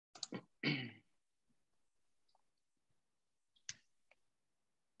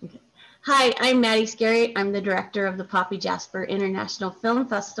Hi, I'm Maddie Scarry. I'm the director of the Jasper International Film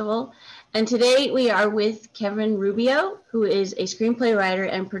Festival. And today we are with Kevin Rubio, who is a screenplay writer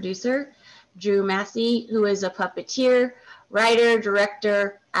and producer, Drew Massey, who is a puppeteer, writer,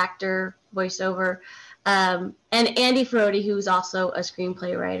 director, actor, voiceover, and Andy Farotte, who's also a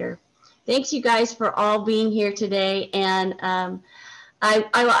screenplay writer. Thanks, you guys, for all being here today. And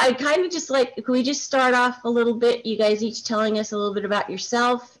I kind of just like, can we just start off a little bit, you guys each telling us a little bit about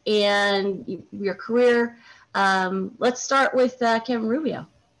yourself and your career. Let's start with Kevin Rubio.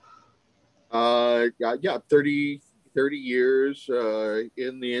 Yeah, 30 years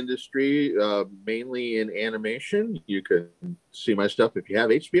in the industry, mainly in animation. You can see my stuff if you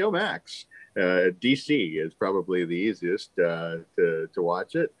have HBO Max. DC is probably the easiest to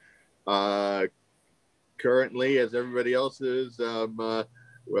watch it. Currently, as everybody else is,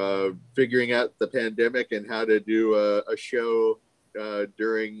 figuring out the pandemic and how to do a show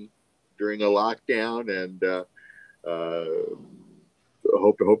during a lockdown, and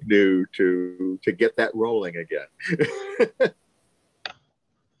hope to get that rolling again.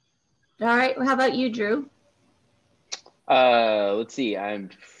 All right. Well, how about you, Drew? Let's see. I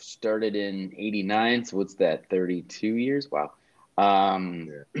started in '89, so what's that? 32 years. Wow.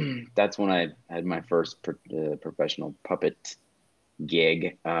 That's when I had my first professional puppet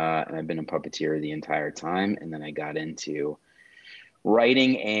gig, and I've been a puppeteer the entire time. And then I got into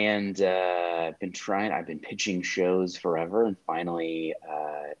writing, and I've been pitching shows forever, and finally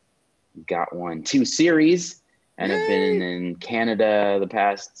got 2 series, and I've been in Canada the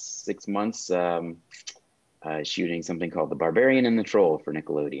past 6 months, shooting something called The Barbarian and the Troll for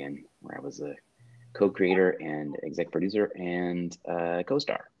Nickelodeon, where I was a co-creator and exec producer and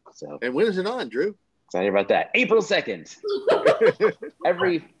co-star. So, and when is it on, Drew? Excited about that. April 2nd.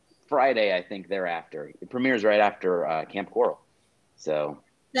 Every Friday, I think, thereafter. It premieres right after Camp Coral. So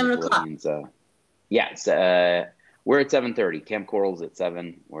 7 o'clock. Yeah, we're at 7:30. Camp Coral's at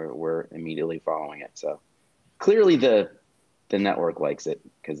 7. We're immediately following it. So clearly the network likes it,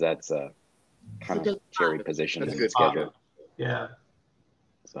 because that's a kind of cherry position in the schedule. Yeah.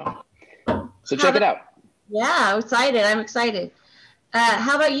 So check it out. Yeah, I'm excited.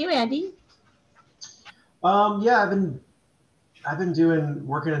 How about you, Andy? Yeah, I've been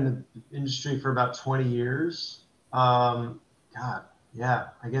working in the industry for about 20 years. God, yeah,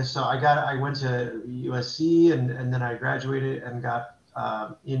 I guess so. I went to USC, and then I graduated and got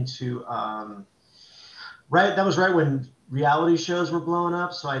into that was right when reality shows were blowing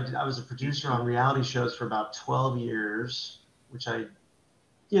up. So I was a producer on reality shows for about 12 years, which I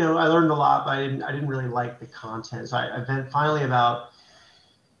learned a lot, but I didn't really like the content. So I finally about,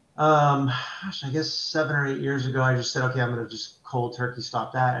 I guess 7 or 8 years ago, I just said, okay, I'm going to just cold turkey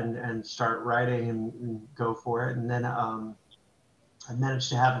stop that and start writing and go for it. And then I managed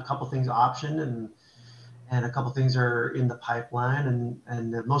to have a couple things optioned, and a couple things are in the pipeline,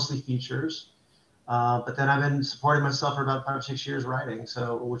 and mostly features. But then I've been supporting myself for about 5 or 6 years writing,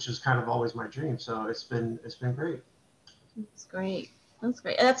 which is kind of always my dream. So it's been great. That's great. That's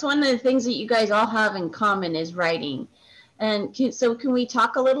great. That's one of the things that you guys all have in common is writing. And so can we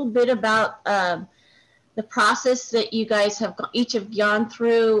talk a little bit about the process that you guys have each have gone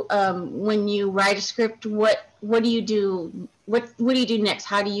through when you write a script? What do you do? What do you do next?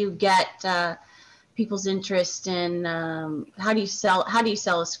 How do you get people's interest, and how do you sell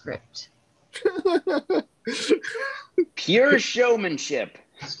a script? Pure showmanship.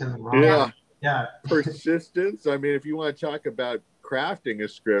 Yeah. Persistence. I mean, if you want to talk about crafting a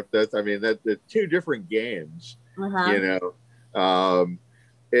script, that's 2 different games. And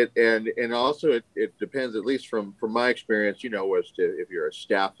also it depends, at least from my experience, as to if you're a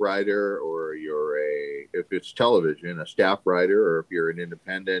staff writer, or if it's television, a staff writer, or if you're an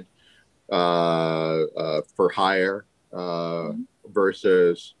independent for hire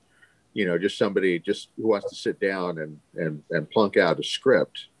versus just somebody who wants to sit down and plunk out a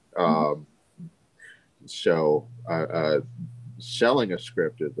script. So selling a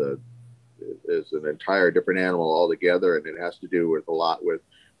script is an entire different animal altogether, and it has to do with a lot with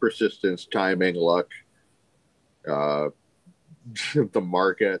persistence, timing, luck, the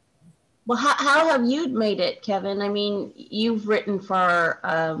market. Well, how have you made it, Kevin? I mean, you've written for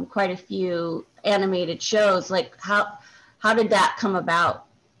quite a few animated shows. Like, how did that come about?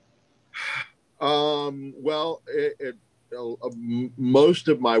 Well, most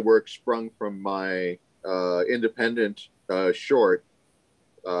of my work sprung from my independent short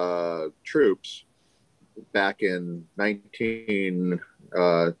Troops back in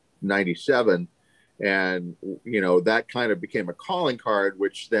 1997, and that kind of became a calling card,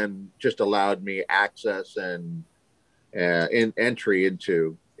 which then just allowed me access and entry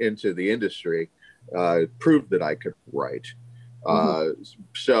into into the industry proved that I could write.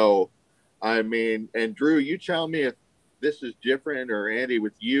 So, I mean, and Drew, you tell me if this is different, or Andy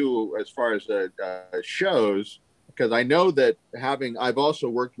with you as far as shows, because I know that I've also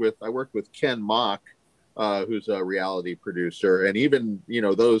worked with Ken Mock, who's a reality producer, and even, you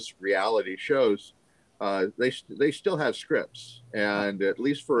know, those reality shows, they still have scripts, and at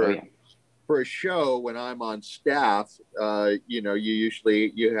least for a show, when I'm on staff, you know, you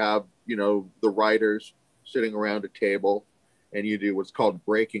have, you know, the writers sitting around a table, and you do what's called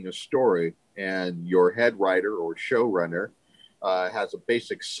breaking a story, and your head writer or showrunner has a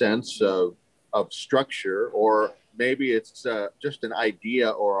basic sense of structure, or maybe it's just an idea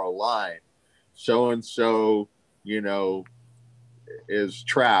or a line. So and so, you know, is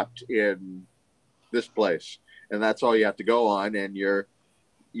trapped in this place, and that's all you have to go on. And you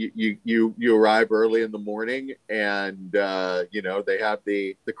arrive early in the morning, and you know, they have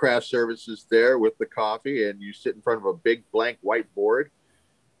the craft services there with the coffee, and you sit in front of a big blank whiteboard,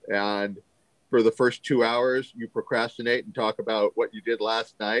 and for the first 2 hours you procrastinate and talk about what you did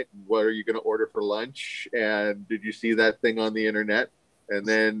last night, and what are you going to order for lunch, and did you see that thing on the internet, and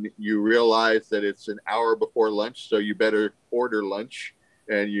then you realize that it's an hour before lunch, so you better order lunch,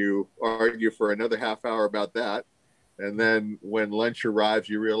 and you argue for another half hour about that. And then when lunch arrives,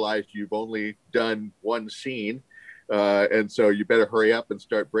 you realize you've only done one scene. And so you better hurry up and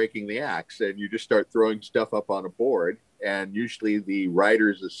start breaking the acts. And you just start throwing stuff up on a board. And usually the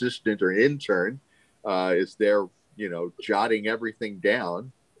writer's assistant or intern is there, you know, jotting everything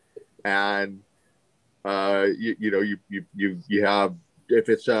down. And, you have, if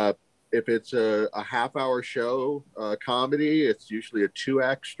it's a half hour show, comedy, it's usually a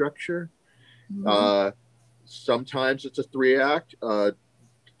 2-act structure. Sometimes it's a 3-act.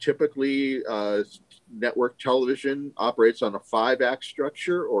 Typically, network television operates on a 5-act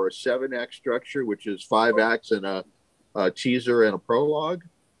structure or a 7-act structure, which is 5 acts and a teaser and a prologue.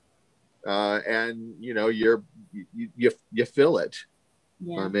 And you know, you fill it.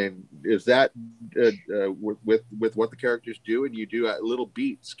 Yeah. I mean, is that with what the characters do, and you do little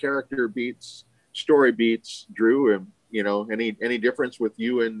beats, character beats, story beats, Drew, and you know, any difference with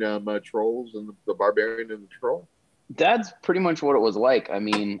you and Trolls and the Barbarian and the Troll? That's pretty much what it was like. I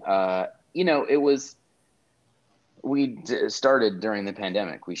mean, you know, we started during the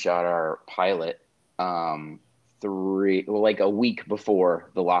pandemic. We shot our pilot like a week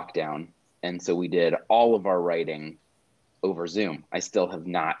before the lockdown, and so we did all of our writing over Zoom. I still have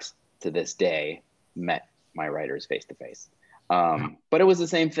not to this day met my writers face to face. But it was the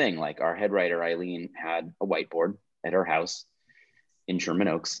same thing. Like, our head writer, Eileen, had a whiteboard at her house in Sherman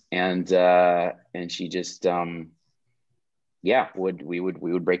Oaks. And she just, we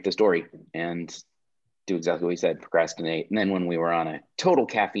would break the story and do exactly what he said, procrastinate. And then when we were on a total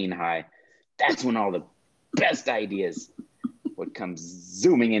caffeine high, that's when all the best ideas would come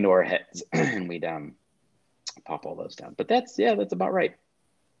zooming into our heads, and we'd pop all those down. But that's about right.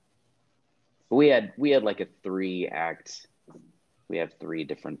 We had like a 3-act. We have 3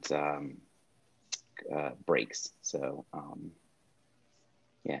 different breaks. So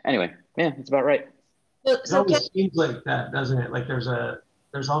anyway, it's about right. It always seems like that, doesn't it? Like there's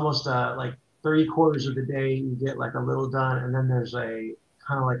almost like 3/4 of the day you get like a little done, and then there's a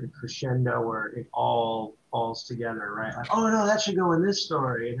kind of like a crescendo where it all falls together, right? Like, oh no, that should go in this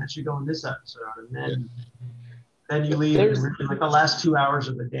story, and that should go in this episode, and then you leave, and really, like the last 2 hours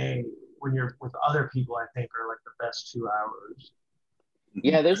of the day when you're with other people, I think, are like the best 2 hours.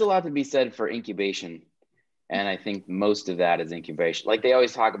 Yeah, there's a lot to be said for incubation. And I think most of that is incubation. Like, they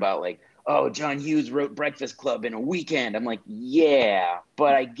always talk about, like, oh, John Hughes wrote Breakfast Club in a weekend. I'm like, yeah,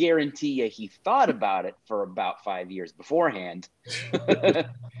 but I guarantee you he thought about it for about 5 years beforehand.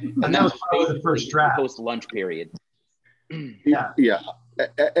 And that was probably the first draft. Post-lunch period. Yeah.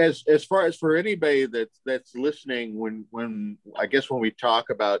 As far as for anybody that's listening, when I guess when we talk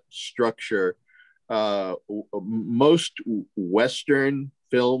about structure, most Western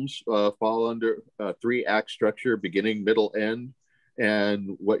films fall under 3-act structure, beginning, middle, end.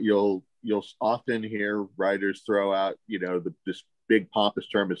 And what you'll often hear writers throw out, you know, this big pompous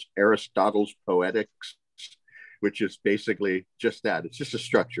term is Aristotle's poetics, which is basically just that. It's just a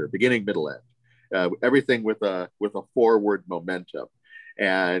structure, beginning, middle, end. Everything with a forward momentum.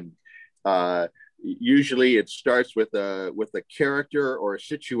 And usually it starts with a character or a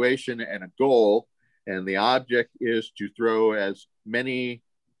situation and a goal, and the object is to throw as many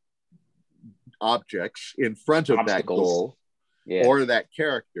objects in front of that goal or that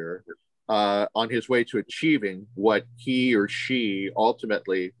character on his way to achieving what he or she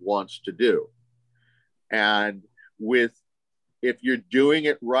ultimately wants to do. And with if you're doing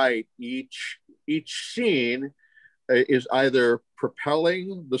it right, each scene is either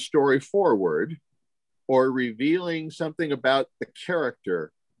propelling the story forward or revealing something about the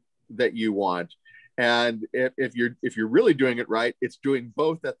character that you want. And if you're really doing it right, it's doing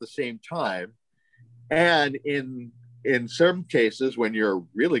both at the same time. And in some cases, when you're a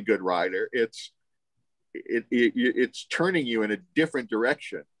really good writer, it's turning you in a different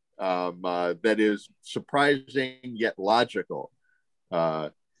direction that is surprising yet logical.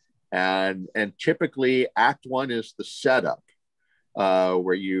 And typically, Act One is the setup,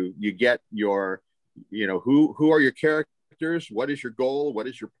 where you get your, who are your characters, what is your goal, what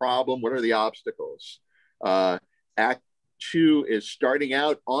is your problem, what are the obstacles. Act Two is starting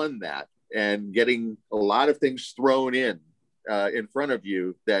out on that and getting a lot of things thrown in front of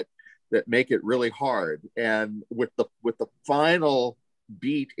you that make it really hard. And with the final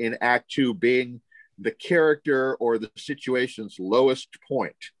beat in Act Two being the character or the situation's lowest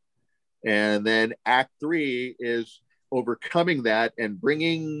point. And then Act Three is overcoming that and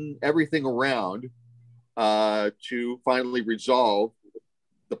bringing everything around to finally resolve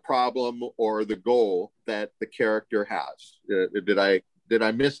the problem or the goal that the character has. Did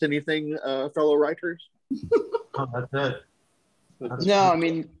I miss anything, fellow writers? Oh, that's it. No, I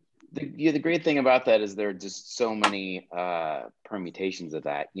mean, the great thing about that is there are just so many permutations of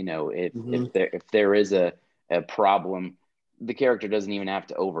that. If there is a problem, the character doesn't even have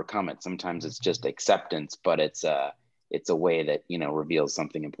to overcome it. Sometimes it's just acceptance, but it's a way that reveals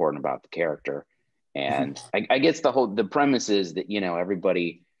something important about the character. And I guess the premise is that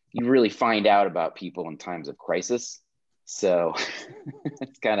everybody, you really find out about people in times of crisis. So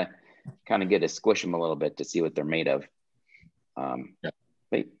it's kind of good to squish them a little bit to see what they're made of.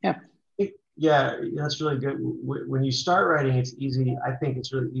 But yeah. Yeah, that's really good. When you start writing, it's easy. I think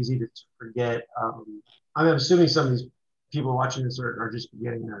it's really easy to forget. I'm assuming some of these people watching this are just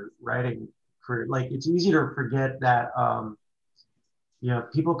beginning their writing career. Like, it's easy to forget that,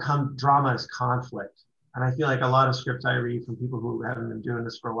 drama is conflict. And I feel like a lot of scripts I read from people who haven't been doing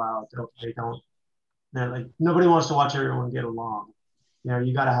this for a while, they're like, nobody wants to watch everyone get along.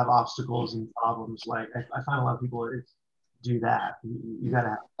 You got to have obstacles and problems. Like, I find a lot of people do that. You got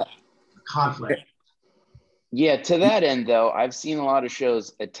to have conflict. Yeah, to that end, though, I've seen a lot of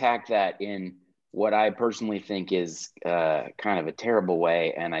shows attack that in what I personally think is kind of a terrible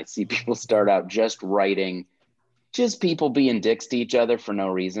way. And I see people start out just writing just people being dicks to each other for no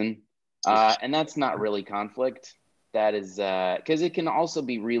reason. And that's not really conflict. That is because it can also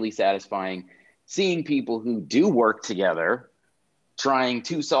be really satisfying seeing people who do work together trying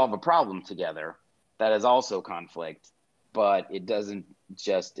to solve a problem together. That is also conflict, but it doesn't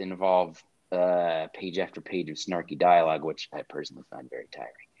just involve page after page of snarky dialogue, which I personally find very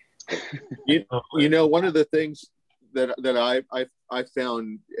tiring. One of the things that I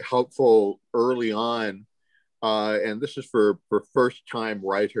found helpful early on, and this is for first-time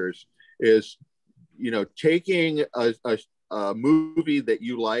writers, is taking a movie that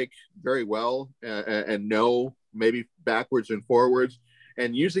you like very well and know maybe backwards and forwards,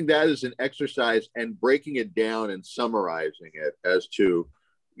 and using that as an exercise and breaking it down and summarizing it as to,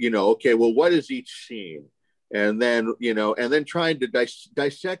 okay, well, what is each scene? And then, trying to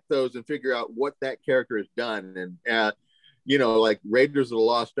dissect those and figure out what that character has done. And, like Raiders of the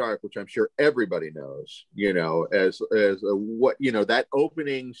Lost Ark, which I'm sure everybody knows, that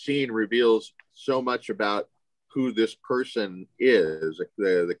opening scene reveals so much about who this person is,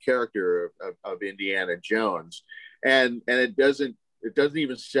 the character of Indiana Jones. And it doesn't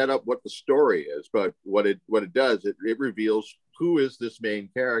even set up what the story is, but what it does, it reveals who is this main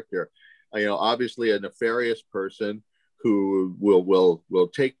character. Obviously a nefarious person who will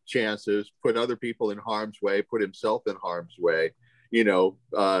take chances, put other people in harm's way, put himself in harm's way,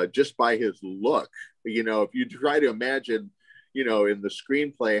 just by his look. If you try to imagine, in the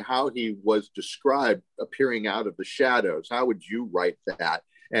screenplay, how he was described appearing out of the shadows, how would you write that?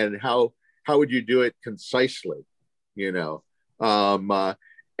 And how would you do it concisely, and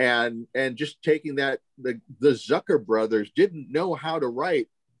just taking that, the Zucker brothers didn't know how to write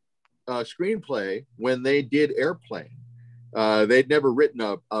a screenplay when they did Airplane. They'd never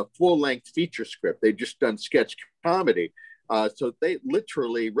written a full-length feature script. They'd just done sketch comedy. So they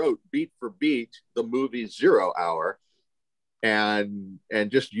literally wrote beat for beat the movie 0 Hour and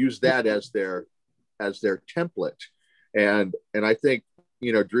just used that as their template. And I think,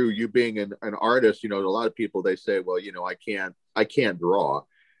 Drew, you being an artist, a lot of people, they say, well, I can't draw.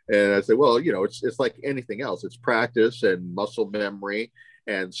 And I say, well, it's like anything else. It's practice and muscle memory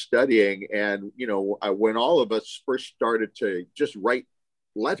and studying. And, when all of us first started to just write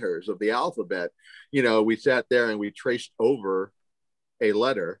letters of the alphabet. We sat there and we traced over a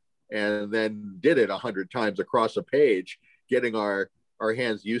letter and then did it 100 times across a page, getting our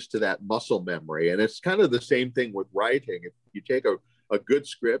hands used to that muscle memory. And it's kind of the same thing with writing. If you take a good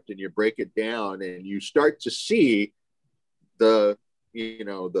script and you break it down and you start to see the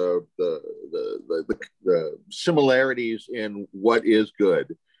similarities in what is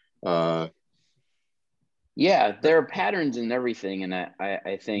good. Yeah, there are patterns in everything. And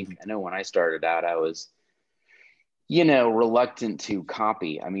I think, I know when I started out, I was, reluctant to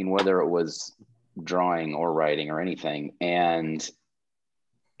copy. I mean, whether it was drawing or writing or anything. And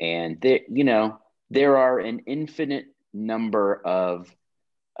there are an infinite number of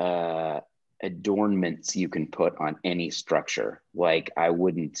adornments you can put on any structure. Like, I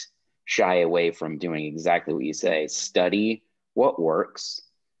wouldn't shy away from doing exactly what you say. Study what works.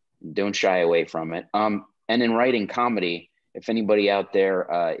 Don't shy away from it. And in writing comedy, if anybody out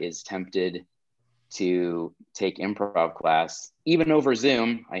there is tempted to take improv class, even over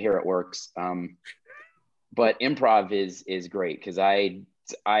Zoom, I hear it works. But improv is great, because I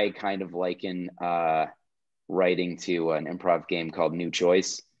kind of liken writing to an improv game called New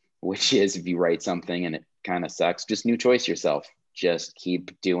Choice, which is, if you write something and it kind of sucks, just new choice yourself. Just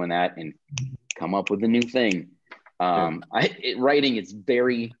keep doing that and come up with a new thing. Writing is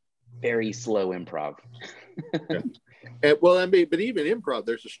very, very slow improv. Yeah. But even improv,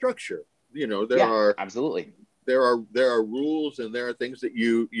 there's a structure. Absolutely. There are rules, and there are things that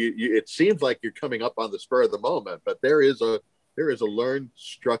you it seems like you're coming up on the spur of the moment, but there is a learned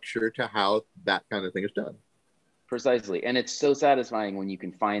structure to how that kind of thing is done. Precisely. And it's so satisfying when you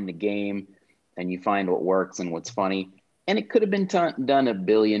can find the game and you find what works and what's funny. And it could have been done a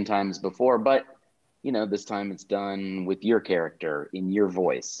billion times before, but this time it's done with your character in your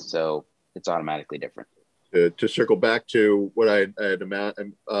voice, so it's automatically different. To circle back to what I had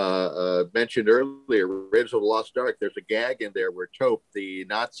mentioned earlier, Raiders of the Lost Ark, there's a gag in there where Tope, the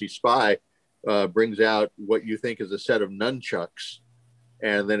Nazi spy, brings out what you think is a set of nunchucks,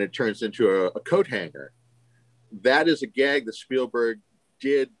 and then it turns into a coat hanger. That is a gag that Spielberg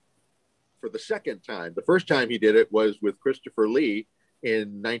did for the second time. The first time he did it was with Christopher Lee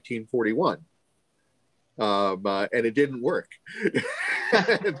in 1941. And it didn't work.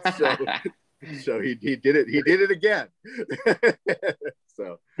 So he did it. He did it again.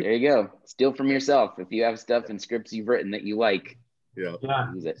 So there you go. Steal from yourself. If you have stuff and scripts you've written that you like, yeah,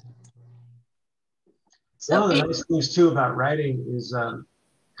 use it. One of the nice things too about writing is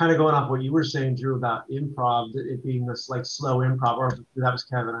kind of going off what you were saying, Drew, about improv, it being this like slow improv, or that was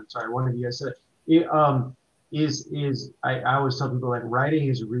Kevin. I'm sorry, one of you guys said it. I always tell people, like, writing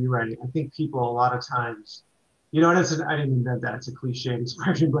is rewriting. I think people a lot of times, and I didn't invent that. It's a cliche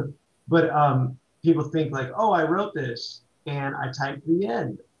expression, but people think like, oh, I wrote this and I typed the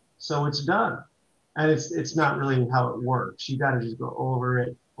end, so it's done. And it's not really how it works. You got to just go over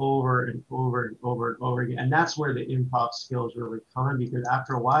it over and over and over and over again. And that's where the improv skills really come in, because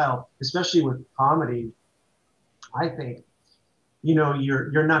after a while, especially with comedy, I think,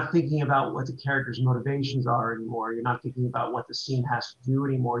 you're not thinking about what the character's motivations are anymore. You're not thinking about what the scene has to do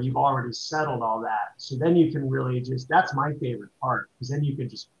anymore. You've already settled all that. So then you can really that's my favorite part, because then you can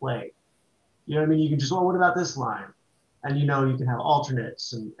just play. You know what I mean? You can just, well, what about this line? And you can have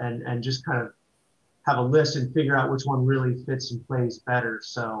alternates and just kind of have a list and figure out which one really fits and plays better.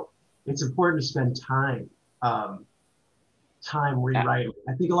 So it's important to spend time rewriting.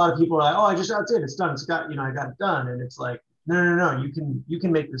 I think a lot of people are like, oh, that's it, it's done, it's got, I got it done. And it's like, no, you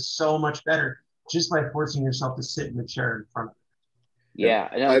can make this so much better just by forcing yourself to sit in the chair in front of it. Yeah,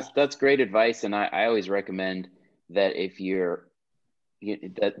 no, that's great advice. And I always recommend that if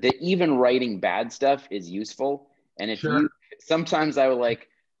that even writing bad stuff is useful. And if sometimes I'll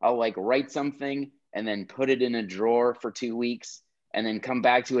write something and then put it in a drawer for 2 weeks and then come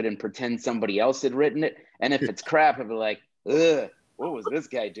back to it and pretend somebody else had written it. And if it's crap, I'll be like, ugh, what was this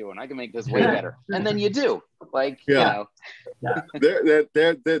guy doing? I can make this way better. And then you do, that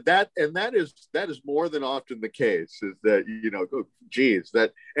is more than often the case, is that, oh, geez,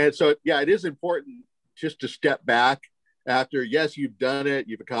 and so, it is important just to step back after, yes, you've done it,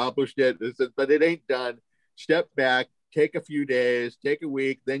 you've accomplished it, but it ain't done. Step back, take a few days, take a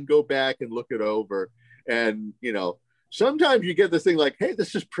week, then go back and look it over. And, sometimes you get this thing like, hey,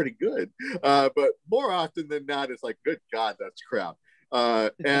 this is pretty good. But more often than not, it's like, good God, that's crap.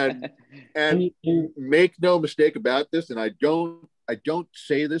 And make no mistake about this. And I don't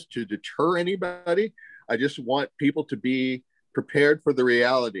say this to deter anybody. I just want people to be prepared for the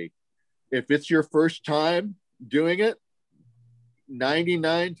reality. If it's your first time doing it,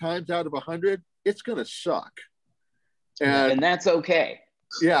 99 times out of 100, it's going to suck. And that's okay.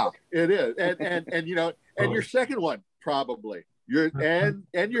 Yeah, it is. And you know, and your second one probably. And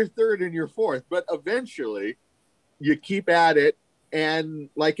your third and your fourth, but eventually you keep at it, and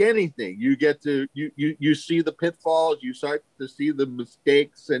like anything, you get to you see the pitfalls, you start to see the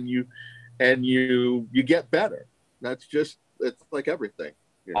mistakes, and you get better. It's like everything.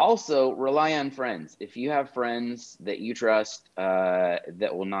 Yeah. Also, rely on friends. If you have friends that you trust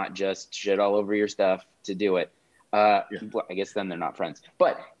that will not just shit all over your stuff to do it, I guess then they're not friends.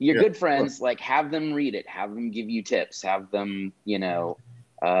 But your good friends, like, have them read it, have them give you tips, have them, you know,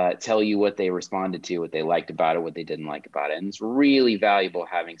 tell you what they responded to, what they liked about it, what they didn't like about it. And it's really valuable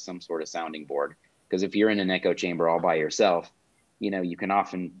having some sort of sounding board, because if you're in an echo chamber all by yourself, you know, you can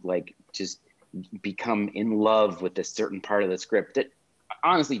often like just become in love with a certain part of the script that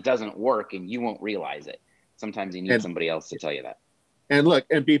honestly doesn't work, and you won't realize it. Sometimes you need somebody else to tell you that. And look,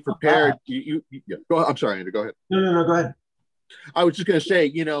 and be prepared. Go. I'm sorry, Andrew. Go ahead. No. Go ahead. I was just going to say,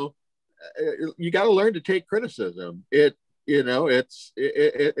 you know, you got to learn to take criticism. It'll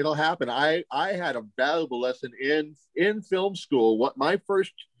happen. I had a valuable lesson in film school. What my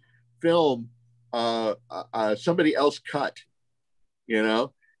first film, somebody else cut, you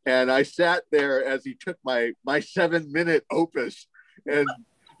know, and I sat there as he took my 7-minute opus and,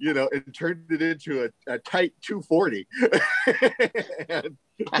 you know, and turned it into a tight 240. and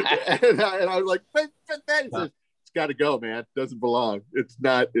I was like, but it's got to go, man. It doesn't belong. It's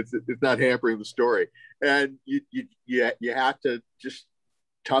not hampering the story. And you have to just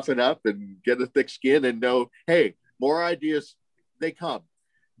toughen up and get a thick skin and know, hey, more ideas, they come.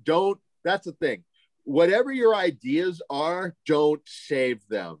 That's the thing. Whatever your ideas are, don't save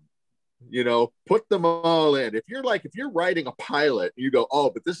them. You know, put them all in. If you're writing a pilot, you go, oh,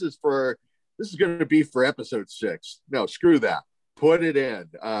 but this is going to be for episode 6. No, screw that. Put it in.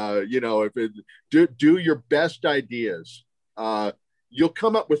 You know, do your best ideas. You'll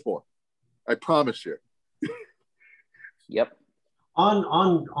come up with more. I promise you. Yep.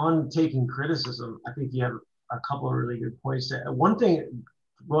 On taking criticism, I think you have a couple of really good points. One thing,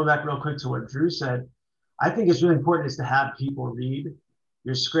 going back real quick to what Drew said, I think it's really important is to have people read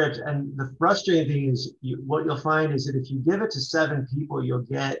your script. And the frustrating thing is what you'll find is that if you give it to 7 people, you'll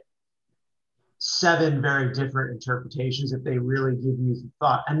get 7 very different interpretations if they really give you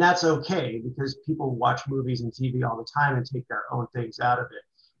thought. And that's okay, because people watch movies and TV all the time and take their own things out of it.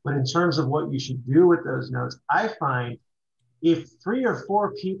 But in terms of what you should do with those notes, I find if 3 or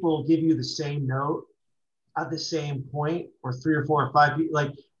 4 people give you the same note at the same point, or 3 or 4 or 5 people,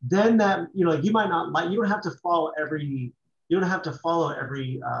 like, then that, you know, you might not like, you don't have to follow every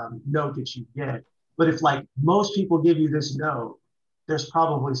note that you get. But if like most people give you this note, there's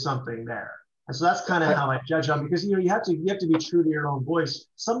probably something there. And so that's kind of how I judge them, because, you know, you have to be true to your own voice.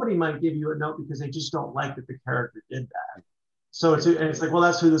 Somebody might give you a note because they just don't like that the character did that. So it's like, well,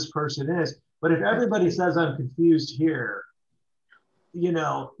 that's who this person is. But if everybody says I'm confused here, you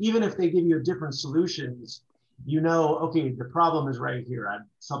know, even if they give you different solutions, you know, okay, the problem is right here.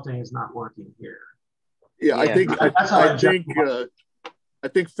 Something is not working here. Yeah, I think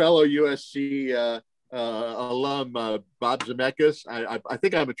fellow USC alum Bob Zemeckis, I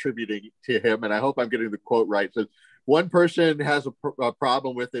think I'm attributing to him, and I hope I'm getting the quote right. So one person has a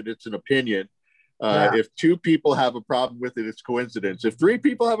problem with it, it's an opinion. If 2 people have a problem with it, it's coincidence. If 3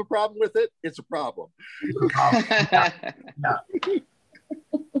 people have a problem with it, it's a problem.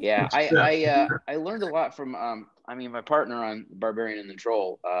 Yeah, I learned a lot from my partner on Barbarian and the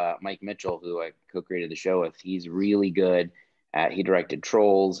Troll, Mike Mitchell, who I co-created the show with. He's really good he directed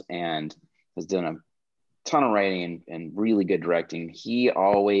Trolls and has done a ton of writing and really good directing. He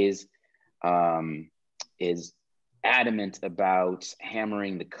always is adamant about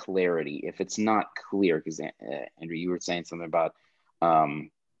hammering the clarity. If it's not clear, because Andrew, you were saying something about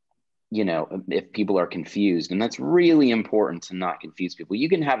you know, if people are confused, and that's really important to not confuse people. You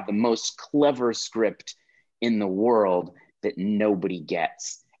can have the most clever script in the world that nobody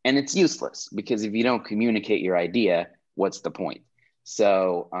gets, and it's useless, because if you don't communicate your idea, what's the point?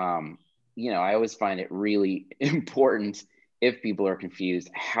 So, you know, I always find it really important, if people are confused,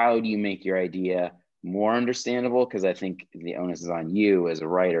 how do you make your idea more understandable? Because I think the onus is on you as a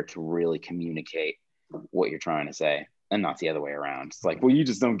writer to really communicate what you're trying to say, and not the other way around. It's like, well, you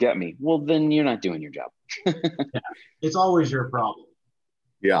just don't get me. Well, then you're not doing your job. Yeah. It's always your problem.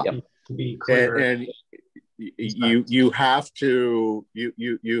 Yeah. Yep. To be clear. And you have to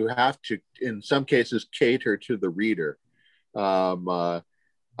in some cases cater to the reader. I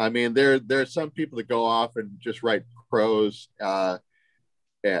mean, there are some people that go off and just write prose.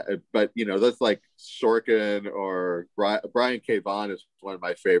 but that's like Sorkin or Brian K. Vaughan is one of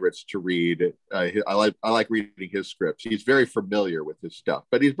my favorites to read. I like reading his scripts. He's very familiar with his stuff,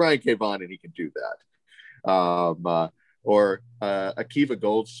 but he's Brian K. Vaughan and he can do that. Or Akiva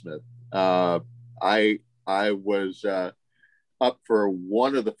Goldsmith. I was up for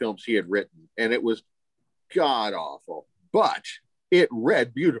one of the films he had written, and it was god awful, but it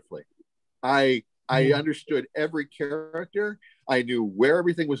read beautifully. I understood every character. I knew where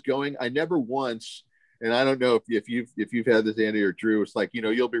everything was going. I never once, and I don't know if you've had this, Andy or Drew, it's like,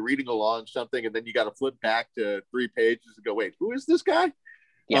 you'll be reading along something and then you got to flip back to 3 pages and go, wait, who is this guy?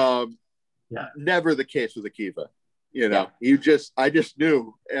 Yeah. Never the case with Akiva. I just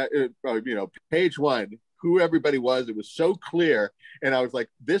knew, page 1, who everybody was. It was so clear. And I was like,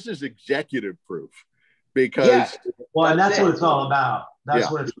 this is executive proof, because and that's what it's all about. That's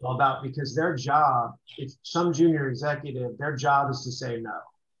what it's all about, because their job, if some junior executive, their job is to say no.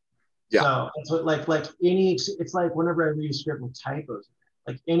 Yeah. So it's what, it's like whenever I read a script with typos,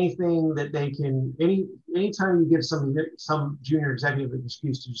 like anything that they can, anytime you give some junior executive an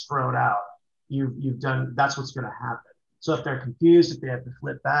excuse to just throw it out, you've done, that's what's going to happen. So if they're confused, if they have to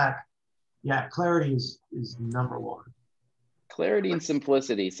flip back, clarity is number one. Clarity and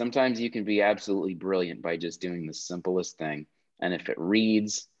simplicity. Sometimes you can be absolutely brilliant by just doing the simplest thing. And if it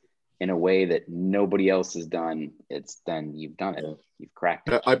reads in a way that nobody else has done, then you've done it. You've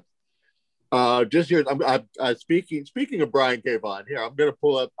cracked it. Just here, I'm speaking of Brian K. Vaughan here, I'm going to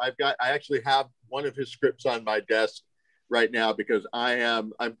pull up, I actually have one of his scripts on my desk right now, because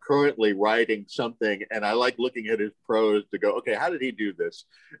I'm currently writing something and I like looking at his prose to go, okay, how did he do this?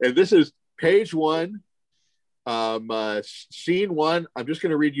 And this is page 1, scene 1. I'm just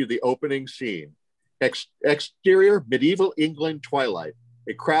going to read you the opening scene. Exterior, medieval England twilight.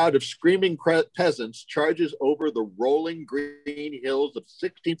 A crowd of screaming peasants charges over the rolling green hills of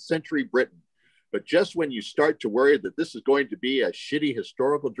 16th century Britain. But just when you start to worry that this is going to be a shitty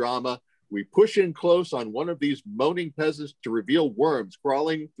historical drama, we push in close on one of these moaning peasants to reveal worms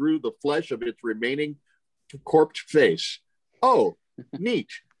crawling through the flesh of its remaining corpse face. Oh,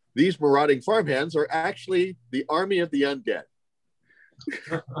 neat. These marauding farmhands are actually the army of the undead.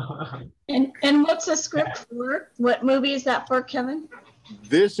 And what's the script for? What movie is that for, Kevin?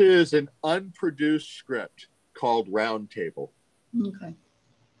 This is an unproduced script called Round Table. Okay.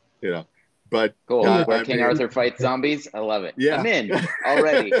 But cool. Where King Arthur fights zombies. I love it. Yeah. I'm in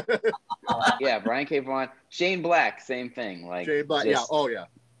already. Brian K. Vaughan, Shane Black, same thing. Like Shane Black.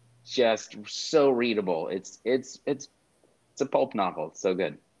 Just so readable. It's a pulp novel. It's so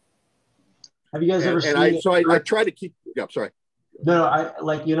good. Have you guys ever seen? I try to keep. Yeah, sorry. No,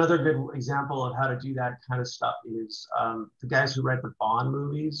 another good example of how to do that kind of stuff is the guys who write the Bond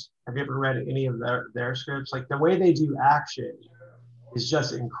movies. Have you ever read any of their scripts? Like the way they do action is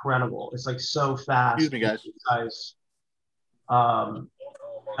just incredible. It's like so fast. Excuse me, guys.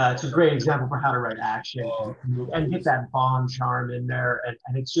 It's a great example for how to write action and get that Bond charm in there.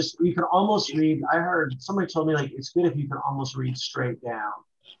 And it's just, you can almost read, I heard somebody told me like, it's good if you can almost read straight down.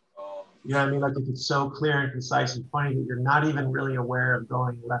 You know what I mean? Like if it's so clear and concise and funny that you're not even really aware of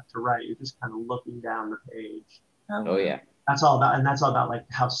going left to right. You're just kind of looking down the page. Oh yeah. That's all about like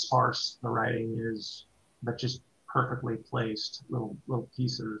how sparse the writing is, but just perfectly placed little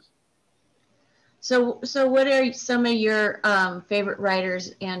pieces. So what are some of your favorite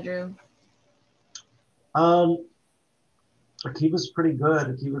writers, Andrew? Akiva's pretty good.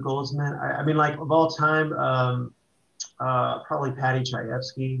 Akiva Goldsmith. I mean, like of all time, probably Patty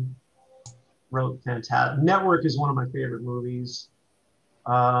Chayefsky wrote fantastic. Network is one of my favorite movies.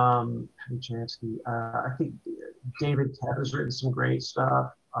 Patty Chayefsky. I think David Tebb has written some great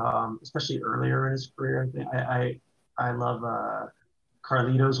stuff, especially earlier in his career. I love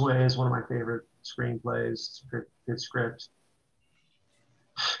Carlito's Way is one of my favorite screenplays. It's a good script.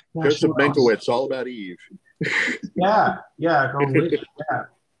 Joseph Mankiewicz, All About Eve.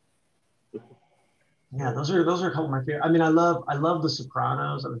 Yeah, those are a couple of my favorite. I mean, I love The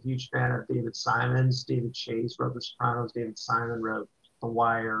Sopranos. I'm a huge fan of David Simons. David Chase wrote The Sopranos. David Simon wrote The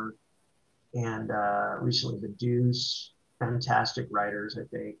Wire, and recently The Deuce. Fantastic writers, I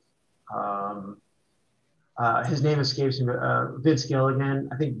think. His name escapes me, but Vince Gilligan.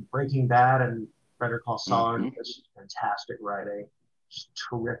 I think Breaking Bad and Better Call Saul are just fantastic writing. Just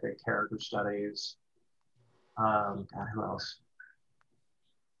terrific character studies. God, who else?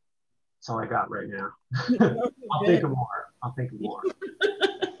 That's all I got right now. I'll think of more.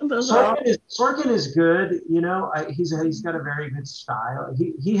 Sorkin is good. You know, he's got a very good style.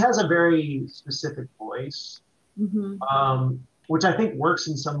 He has a very specific voice, which I think works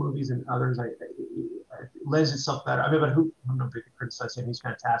in some movies and others. lends itself better. I mean, but who, I'm not going to criticize him. He's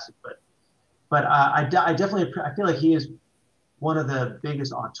fantastic, but I definitely, I feel like he is one of the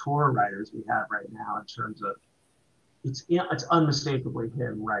biggest auteur writers we have right now in terms of, it's unmistakably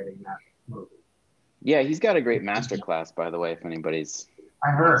him writing that movie. Yeah, he's got a great masterclass, by the way, if anybody's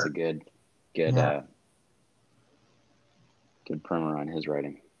wants a good good primer on his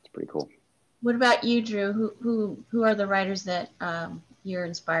writing. It's pretty cool. What about you, Drew? Who are the writers that you're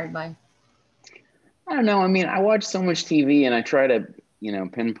inspired by? I don't know. I mean, I watch so much TV, and I try to,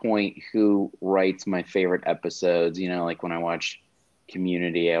 pinpoint who writes my favorite episodes. Like when I watch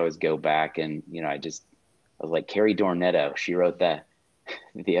Community, I always go back and, I was like, Carrie Dornetto. She wrote the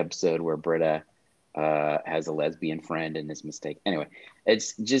episode where Britta has a lesbian friend and his mistake. Anyway,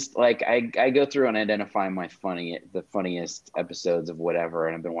 it's just like I go through and identify the funniest episodes of whatever.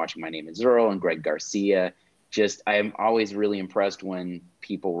 And I've been watching My Name is Earl and Greg Garcia. I am always really impressed when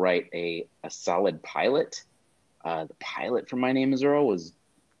people write a solid pilot. The pilot for My Name is Earl was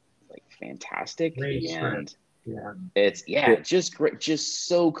like fantastic. Great and yeah. It's just great, just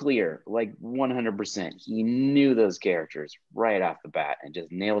so clear, like 100%. He knew those characters right off the bat and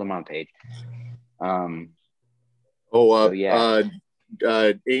just nailed them on page.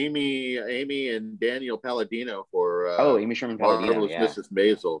 Amy and Daniel Palladino for Amy Sherman Palladino, Marvelous Mrs.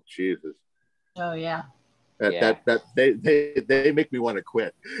 Maisel. Jesus. Oh yeah. They make me want to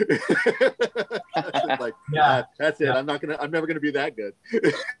quit. Like, that's it. I'm never gonna be that good.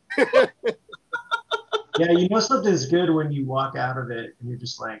 Yeah, something's good when you walk out of it and you're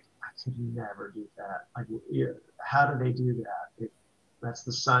just like, I could never do that. Like, how do they do that? That's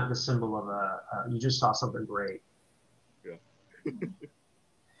the symbol of you just saw something great. Yeah.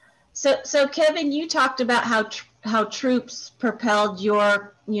 So Kevin, you talked about how Troops propelled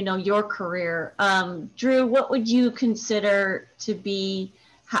your career. Drew, what would you consider to be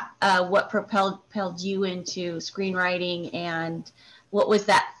what propelled you into screenwriting, and what was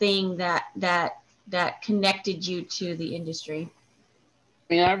that thing that connected you to the industry?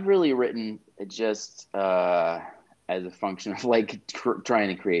 I mean, I've really written just as a function of like trying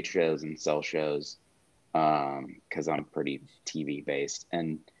to create shows and sell shows, because I'm pretty TV based,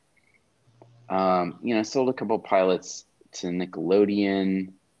 and sold a couple pilots to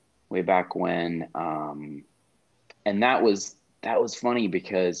Nickelodeon way back when, and that was funny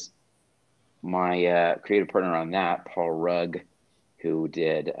because my creative partner on that, Paul Rugg, who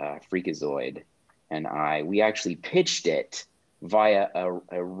did Freakazoid, and we actually pitched it via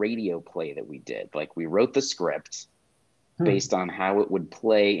a radio play that we did. Like, we wrote the script based on how it would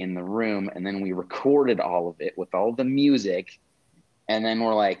play in the room, and then we recorded all of it with all the music, and then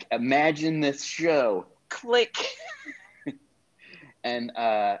we're like, imagine this show, click. and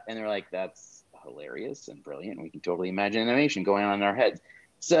they're like, that's hilarious and brilliant. We can totally imagine animation going on in our heads.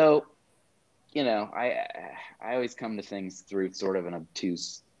 So, I always come to things through sort of an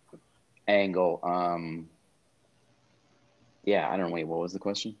obtuse angle. I don't know. Wait, what was the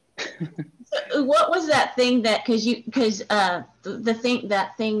question? So what was that thing that, that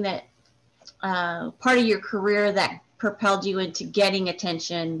part of your career that propelled you into getting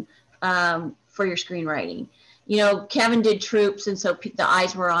attention for your screenwriting? Kevin did Troops, and so the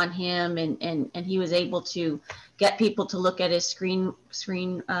eyes were on him, and he was able to get people to look at his screenplays.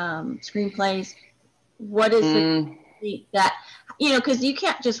 What is that, because you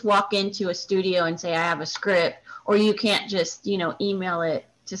can't just walk into a studio and say, I have a script, or you can't just, email it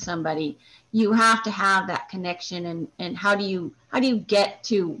to somebody. You have to have that connection, and how do you get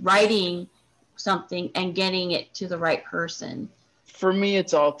to writing something and getting it to the right person? For me,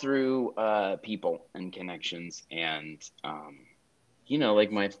 it's all through people and connections, and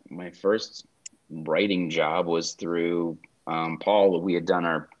like my first writing job was through Paul. We had done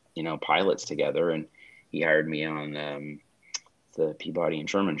our pilots together, and he hired me on the Peabody and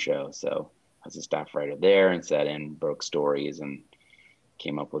Sherman show. So I was a staff writer there, and sat in, broke stories, and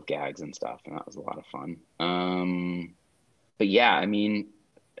came up with gags and stuff, and that was a lot of fun. But yeah, I mean,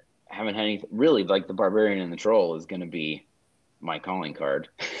 I haven't had anything really, like the Barbarian and the Troll is going to be my calling card.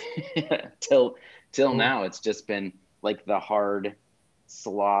 till now. It's just been like the hard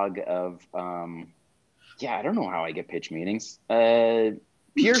slog of I don't know how I get pitch meetings. Pure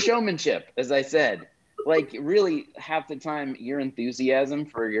showmanship, as I said. Like, really, half the time your enthusiasm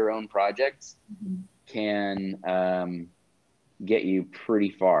for your own projects can get you pretty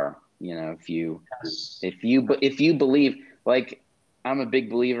far. If you believe, like, I'm a big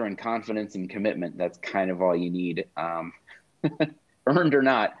believer in confidence and commitment. That's kind of all you need, earned or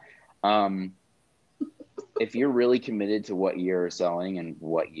not. If you're really committed to what you're selling and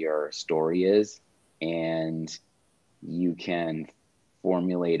what your story is, and you can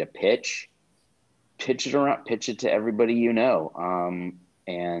formulate a pitch, pitch it around, pitch it to everybody you know.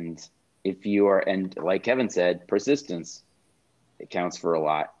 And if you are, and like Kevin said, persistence, it counts for a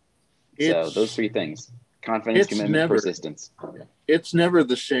lot. So those three things: confidence, commitment, persistence. It's never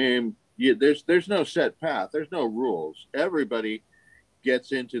the same. There's no set path. There's no rules. Everybody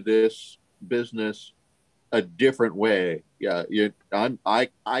gets into this business a different way. Yeah, I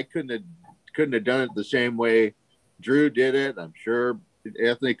couldn't have done it the same way Drew did it. I'm sure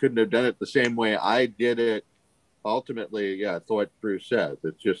Anthony couldn't have done it the same way I did it. Ultimately, yeah, it's what Drew said.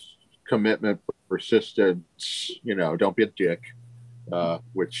 It's just commitment, persistence. Don't be a dick,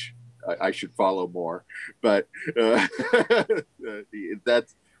 which I should follow more. But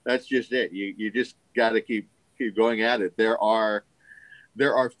that's just it. You just got to keep going at it. There are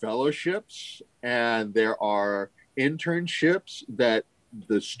fellowships and there are internships that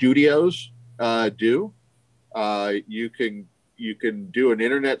the studios do. You can do an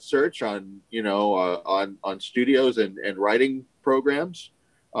internet search on studios and writing programs.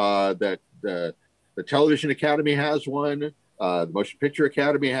 That the Television Academy has one. The Motion Picture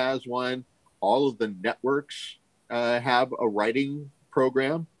Academy has one. All of the networks have a writing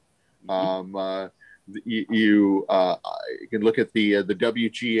program. You can look at the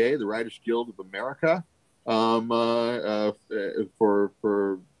WGA, the Writers Guild of America,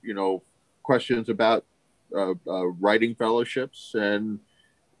 for questions about writing fellowships, and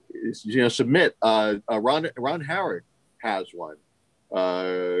submit. Ron Howard has one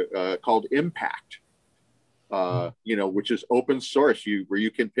called Impact, which is open source, where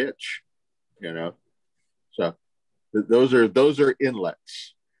you can pitch. So those are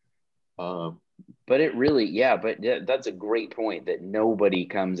inlets. But it really, but that's a great point, that nobody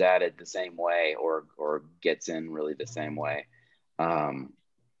comes at it the same way or gets in really the same way.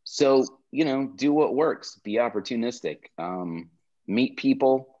 So, do what works, be opportunistic, meet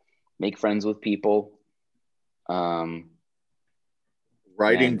people, make friends with people.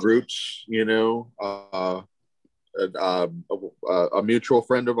 Writing groups, a mutual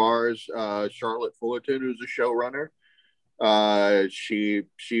friend of ours, Charlotte Fullerton, who's a showrunner. She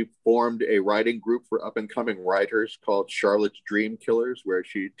formed a writing group for up and coming writers called Charlotte's Dream Killers, where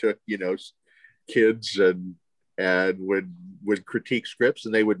she took kids and would critique scripts,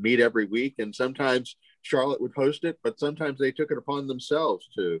 and they would meet every week. And sometimes Charlotte would host it, but sometimes they took it upon themselves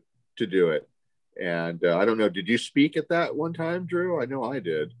to do it. And I don't know, did you speak at that one time, Drew? I know I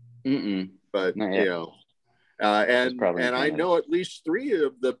did. But and I know at least 3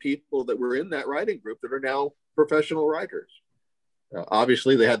 of the people that were in that writing group that are now professional writers.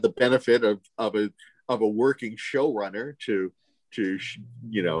 Obviously, they had the benefit of a working showrunner to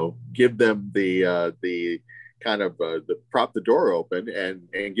give them the kind of the prop the door open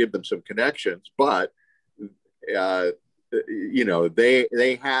and give them some connections. But they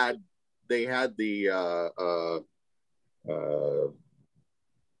had the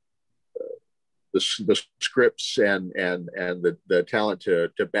scripts and the talent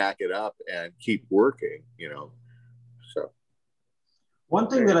to back it up and keep working. So one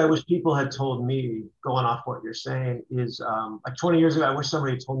thing that I wish people had told me, going off what you're saying, is like 20 years ago, I wish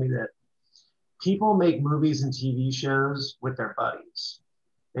somebody had told me that people make movies and TV shows with their buddies.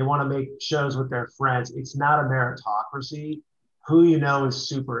 They want to make shows with their friends. It's not a meritocracy. Who you know is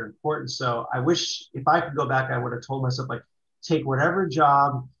super important. So I wish, if I could go back, I would have told myself, like, take whatever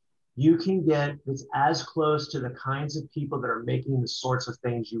job you can get that's as close to the kinds of people that are making the sorts of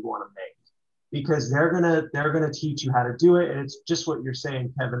things you want to make, because they're gonna teach you how to do it. And it's just what you're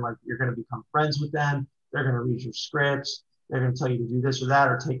saying, Kevin, like, you're gonna become friends with them. They're gonna read your scripts. They're gonna tell you to do this or that,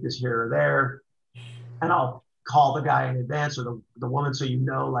 or take this here or there. And I'll call the guy in advance, or the woman, so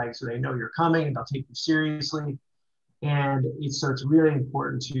so they know you're coming, and they'll take you seriously. And it's really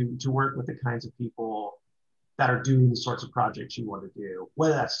important to work with the kinds of people that are doing the sorts of projects you want to do,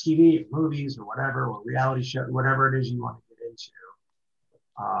 whether that's TV, or movies, or whatever, or reality show, whatever it is you want to get into.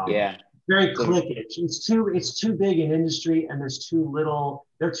 Very cliquish. It's too big an industry, and there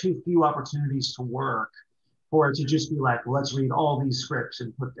are too few opportunities to work for it to just be like, let's read all these scripts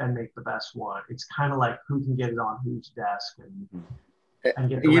and make the best one. It's kind of like, who can get it on whose desk and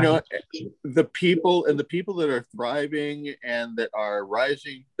get the people that are thriving and that rise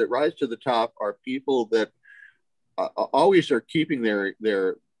to the top are people that always are keeping their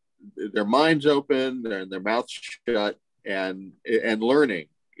minds open and their mouths shut and learning,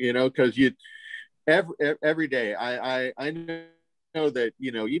 because every day I know that,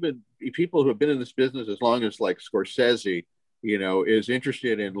 even people who have been in this business as long as, like, Scorsese, is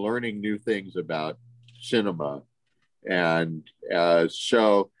interested in learning new things about cinema. And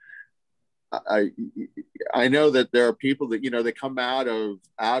so I know that there are people that, they come out of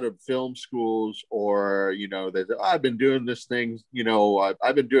film schools, or, that I've been doing this thing,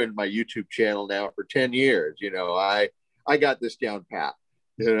 I've been doing my YouTube channel now for 10 years. I got this down pat.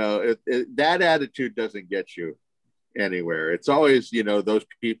 That attitude doesn't get you anywhere. It's always, those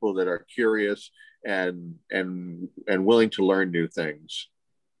people that are curious and willing to learn new things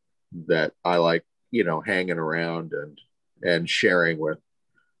that I like, hanging around and sharing with.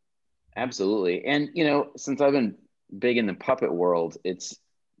 Absolutely. And, since I've been big in the puppet world, it's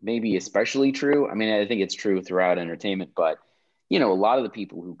maybe especially true. I mean, I think it's true throughout entertainment, but, a lot of the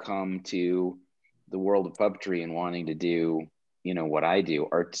people who come to the world of puppetry and wanting to do, what I do,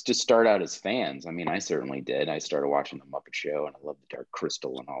 are to start out as fans. I mean, I certainly did. I started watching The Muppet Show, and I loved the Dark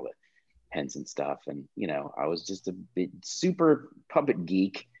Crystal and all the Henson stuff. And, I was just a super puppet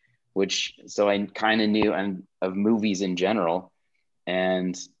geek, so I kind of knew of movies in general.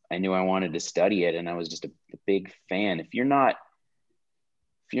 And I knew I wanted to study it, and I was just a big fan. If you're not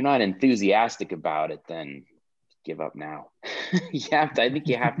enthusiastic about it, then give up now. I think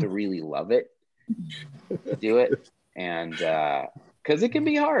you have to really love it to do it. And because it can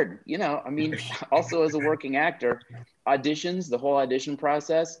be hard, I mean, also as a working actor, auditions, the whole audition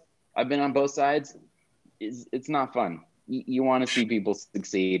process, I've been on both sides, it's not fun. You want to see people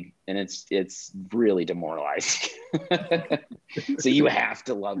succeed, and it's really demoralizing. So you have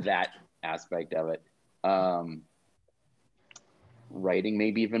to love that aspect of it. Writing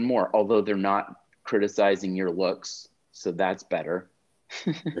maybe even more, although they're not criticizing your looks, so that's better.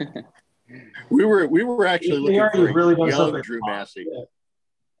 We were actually looking for a young Drew Massey. Yeah.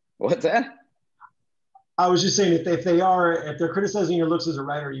 What's that? I was just saying, if they're criticizing your looks as a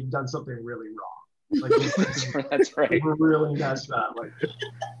writer, you've done something really wrong. Like, that's right. You really messed up. Like,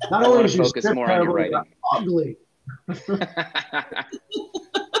 not only is your focus script more on your terrible, writing. Ugly.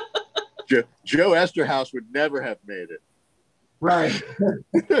 Joe Esterhaus would never have made it. Right.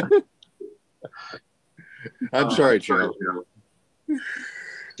 I'm sorry, Joe.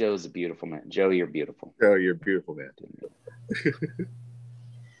 Joe's a beautiful man. Joe, you're beautiful. Joe, you're a beautiful man.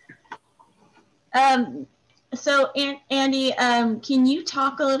 So, Andy, can you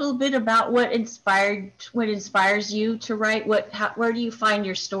talk a little bit about what inspires you to write? Where do you find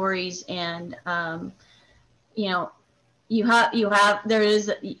your stories? And you have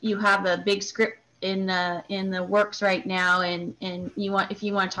a big script in the works right now, and if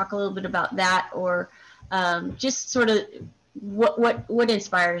you want to talk a little bit about that, or just sort of what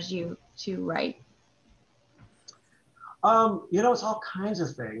inspires you to write? It's all kinds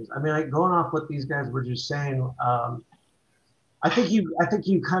of things. I mean, like, going off what these guys were just saying, I think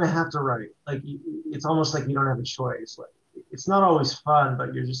you kind of have to write. Like, it's almost like you don't have a choice. Like, it's not always fun,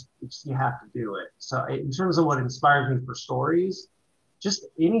 but you have to do it. So in terms of what inspires me for stories, just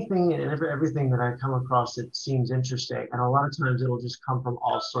anything and everything that I come across that seems interesting. And a lot of times it'll just come from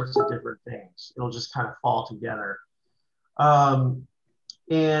all sorts of different things. It'll just kind of fall together. I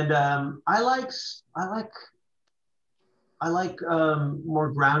like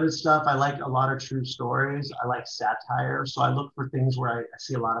more grounded stuff. I like a lot of true stories. I like satire. So I look for things where I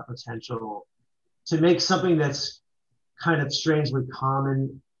see a lot of potential to make something that's kind of strangely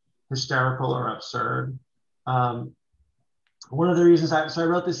common, hysterical, or absurd. One of the reasons I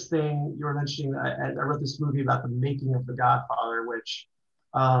wrote this thing you were mentioning, I wrote this movie about the making of The Godfather, which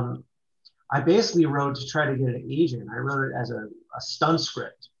I basically wrote to try to get an agent. I wrote it as a stunt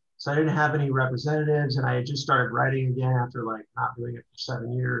script. So I didn't have any representatives, and I had just started writing again after like not doing it for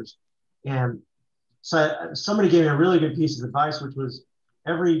 7 years. And so somebody gave me a really good piece of advice, which was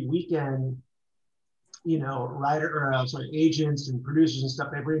every weekend, agents and producers and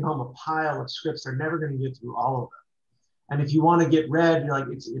stuff, they bring home a pile of scripts. They're never going to get through all of them. And if you want to get read,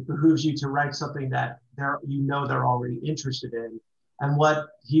 it behooves you to write something that they're already interested in. And what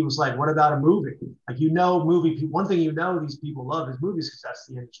he was like, what about a movie? Like, one thing these people love is movies, because that's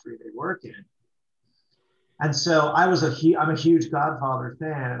the industry they work in. And so I'm a huge Godfather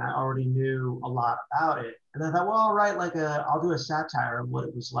fan, and I already knew a lot about it. And I thought, well, I'll write I'll do a satire of what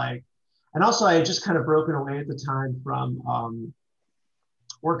it was like. And also, I had just kind of broken away at the time from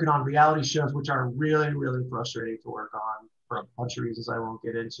working on reality shows, which are really, really frustrating to work on for a bunch of reasons I won't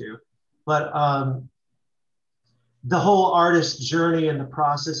get into. But the whole artist journey and the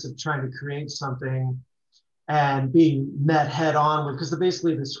process of trying to create something and being met head on with, because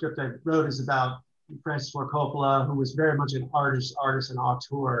basically the script I wrote is about Francis Ford Coppola, who was very much an artist and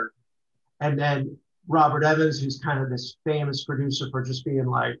auteur. And then Robert Evans, who's kind of this famous producer for just being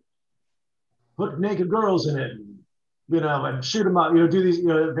like, put naked girls in it, and shoot them up, do these,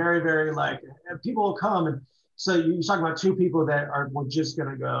 very, very and people will come. And so you're talking about two people that were just going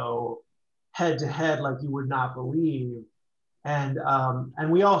to go head to head like you would not believe. And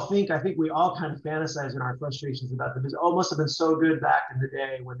we all I think we all kind of fantasize in our frustrations about them. It must have been so good back in the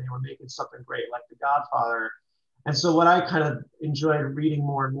day when they were making something great like The Godfather. And so what I kind of enjoyed reading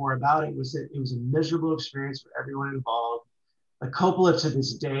more and more about it was that it was a miserable experience for everyone involved. Like Coppola to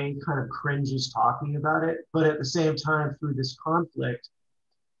this day kind of cringes talking about it, but at the same time, through this conflict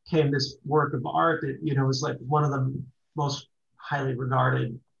came this work of art that, you know, is like one of the most highly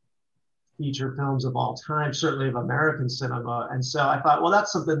regarded feature films of all time, certainly of American cinema. And so I thought, well,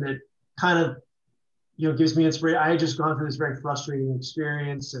 that's something that kind of, you know, gives me inspiration. I had just gone through this very frustrating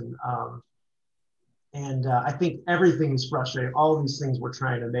experience, and I think everything is frustrating. All of these things we're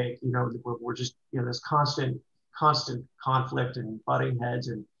trying to make, you know, we're just, you know, this constant conflict and butting heads,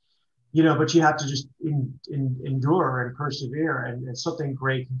 and, you know, but you have to just endure and persevere, and something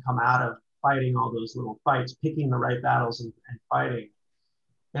great can come out of fighting all those little fights, picking the right battles and fighting.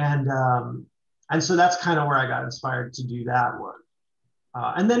 And so that's kind of where I got inspired to do that work.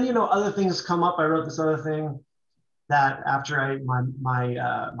 And then, you know, other things come up. I wrote this other thing that after my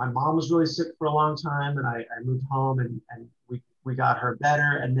mom was really sick for a long time, and I moved home, and we got her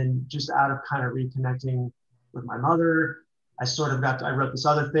better. And then just out of kind of reconnecting with my mother, I wrote this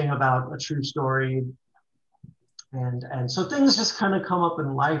other thing about a true story. And so things just kind of come up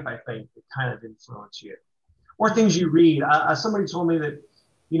in life, I think, that kind of influence you. Or things you read. Somebody told me that,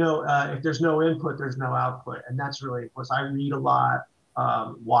 you know, if there's no input, there's no output. And that's really important. I read a lot,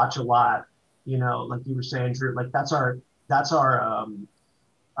 watch a lot, you know, like you were saying, Drew, like that's our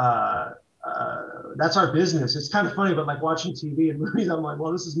business. It's kind of funny, but like watching TV and movies, I'm like,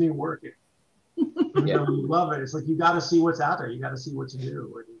 well, this is me working. You know, you love it. It's like, you got to see what's out there. You got to see what's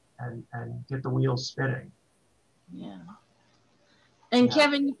new, and get the wheels spinning. Yeah. And yeah.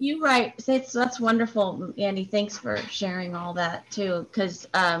 Kevin, you write, that's wonderful, Andy. Thanks for sharing all that too, because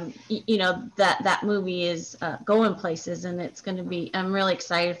you know that movie is going places, and it's going to be. I'm really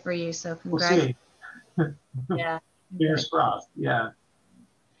excited for you. So congratulations. We'll see. Yeah. Fingers crossed. Yeah.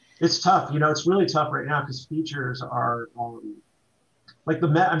 It's tough. You know, it's really tough right now because features are like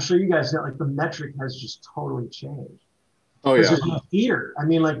I'm sure you guys know, like the metric has just totally changed. Oh yeah. There's no theater. I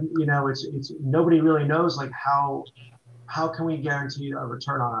mean, like, you know, it's nobody really knows like how can we guarantee a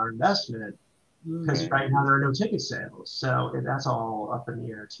return on our investment? Because right now there are no ticket sales. So that's all up in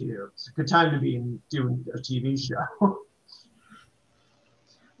the air too. It's a good time to be doing a TV show.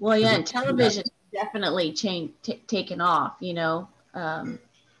 Well, yeah, and television definitely taken off, you know.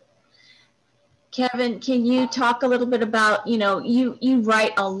 Kevin, can you talk a little bit about, you know, you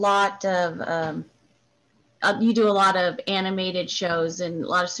write a lot of, you do a lot of animated shows and a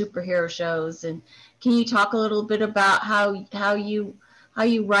lot of superhero shows, and can you talk a little bit about how you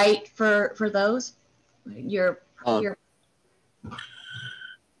write for those?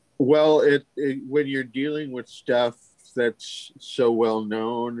 Well, when you're dealing with stuff that's so well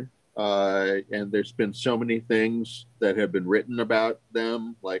known, and there's been so many things that have been written about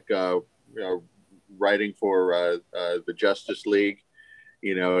them, like you know, writing for the Justice League.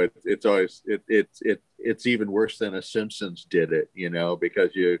 You know, it's always it's even worse than a Simpsons did it. You know,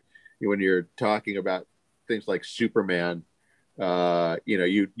 because when you're talking about things like Superman, you know,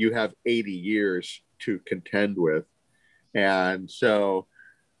 you have 80 years to contend with, and so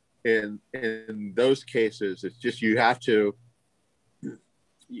in those cases, it's just you have to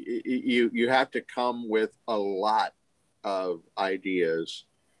come with a lot of ideas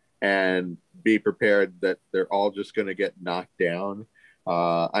and be prepared that they're all just going to get knocked down.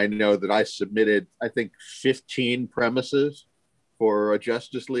 I know that I submitted, I think, 15 premises for a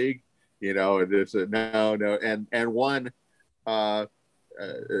Justice League. You know, it's a no, and one, the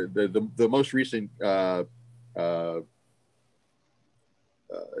most recent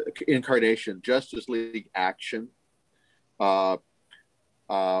incarnation, Justice League Action. One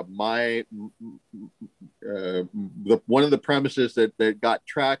of the premises that got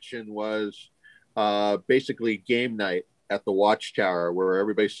traction was basically game night at the Watchtower, where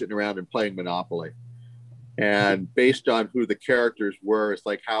everybody's sitting around and playing Monopoly. And based on who the characters were, it's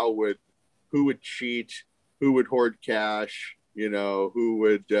like who would cheat, who would hoard cash, you know, who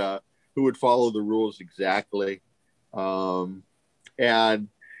would follow the rules exactly, and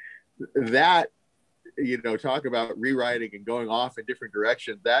that, you know, talk about rewriting and going off in different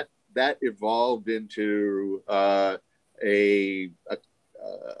directions. That evolved into a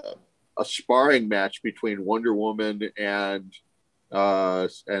sparring match between Wonder Woman and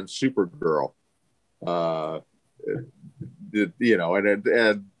Supergirl. You know,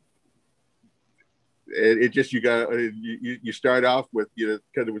 and it just, you start off with, you know,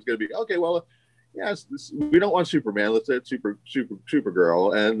 because it was going to be okay. Well, yes, we don't want Superman. Let's say it's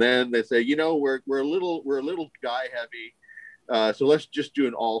Supergirl. And then they say, we're a little guy heavy, so let's just do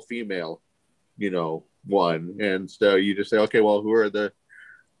an all female, one. And so you just say, okay, well, who are the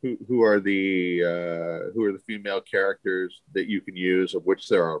female characters that you can use, of which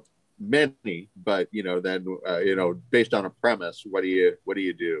there are many, but then based on a premise, what do you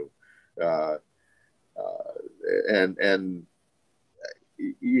do? And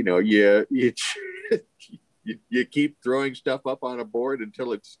you keep throwing stuff up on a board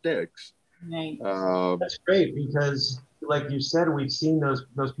until it sticks. Right. That's great, because like you said, we've seen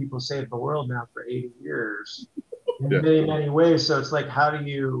those people save the world now for 80 years in many ways. So it's like, how do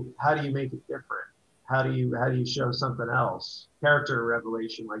you make it different? How do you show something else? Character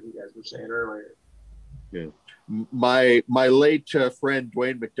revelation, like you guys were saying earlier. Yeah. My late friend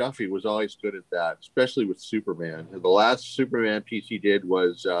Dwayne McDuffie was always good at that, especially with Superman. The last Superman piece he did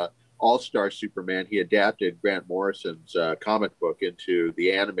was All-Star Superman. He adapted Grant Morrison's comic book into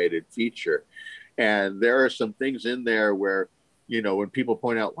the animated feature. And there are some things in there where, when people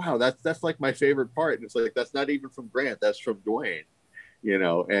point out, wow, that's like my favorite part. And it's like, that's not even from Grant, that's from Dwayne,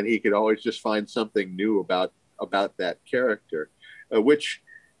 and he could always just find something new about that character, which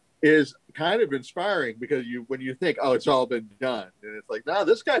is kind of inspiring, because when you think, oh, it's all been done, and it's like, no,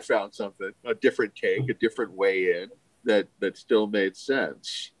 this guy found something, a different take, a different way in that still made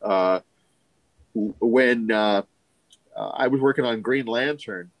sense. When I was working on Green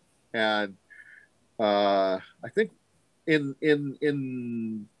Lantern, and I think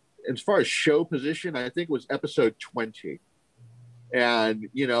in as far as show position, I think it was episode 20. And,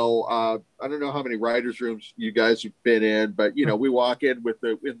 I don't know how many writers' rooms you guys have been in, but, we walk in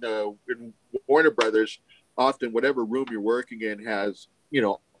in Warner Brothers, often whatever room you're working in has,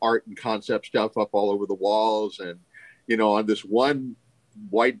 art and concept stuff up all over the walls. And, on this one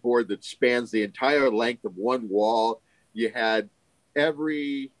whiteboard that spans the entire length of one wall, you had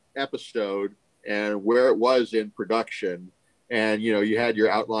every episode and where it was in production. And, you had your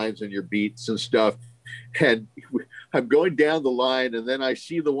outlines and your beats and stuff. And I'm going down the line, and then I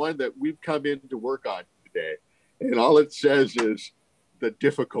see the one that we've come in to work on today, and all it says is the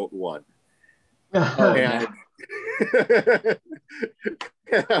difficult one. And I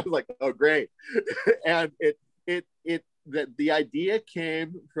was like, oh, great. And the idea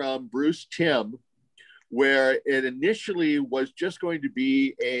came from Bruce Timm, where it initially was just going to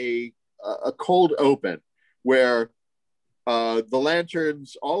be a cold open, where all of the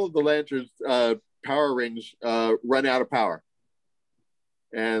lanterns power rings run out of power,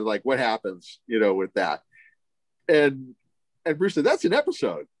 and like, what happens with that? And Bruce said, that's an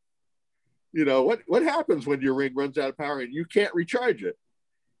episode. What happens when your ring runs out of power and you can't recharge it?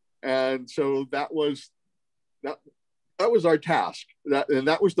 And so that was our task, and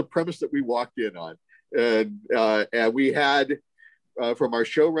that was the premise that we walked in on. And we had from our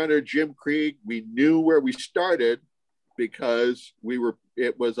showrunner Jim Krieg, we knew where we started, because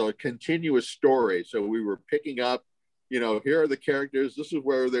it was a continuous story. So we were picking up, here are the characters, this is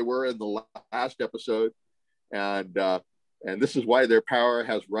where they were in the last episode, and this is why their power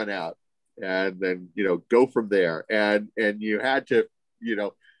has run out, and then go from there. And you had to,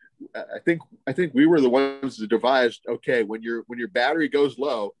 I think we were the ones that devised, okay, when your battery goes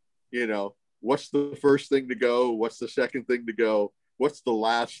low, what's the first thing to go, what's the second thing to go, what's the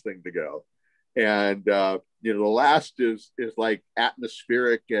last thing to go? And the last is like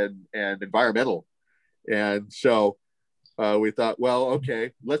atmospheric and environmental. And so we thought, well,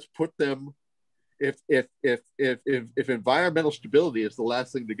 okay, let's put them, if environmental stability is the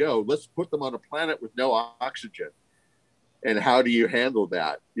last thing to go, let's put them on a planet with no oxygen. And how do you handle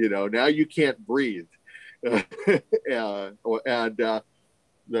that? Now you can't breathe. And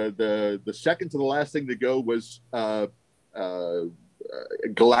the second to the last thing to go was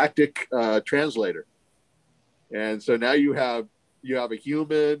galactic translator. And so now you have a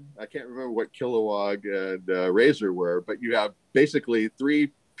human, I can't remember what Kilowog and Razor were, but you have basically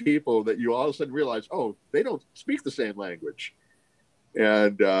three people that you all of a sudden realize, oh, they don't speak the same language.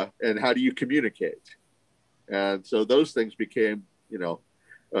 And how do you communicate? And so those things became,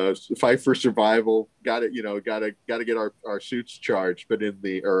 fight for survival, got to get our suits charged, but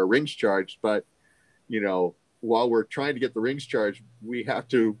our rings charged. But, while we're trying to get the rings charged, we have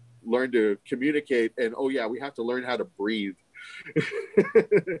to learn to communicate, and we have to learn how to breathe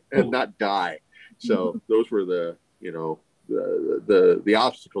and not die. So those were the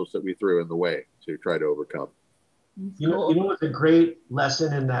obstacles that we threw in the way to try to overcome. You know what's a great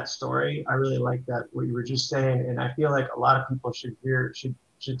lesson in that story? I really like that, what you were just saying, and I feel like a lot of people should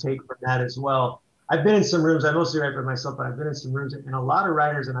take from that as well. I've been in some rooms. I mostly write for myself, but I've been in some rooms, and a lot of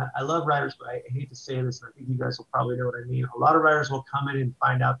writers, and I love writers, but I hate to say this, and I think you guys will probably know what I mean. A lot of writers will come in and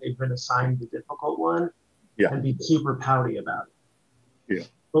find out they've been assigned the difficult one, and be super pouty about it. Yeah.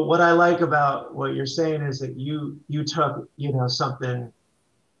 But what I like about what you're saying is that you took, you know, something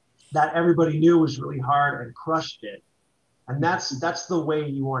that everybody knew was really hard and crushed it. And that's the way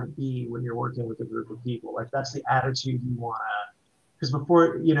you want to be when you're working with a group of people. Like, that's the attitude you want to, because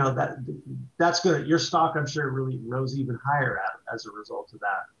before, you know, that's good. Your stock, I'm sure, really rose even higher as a result of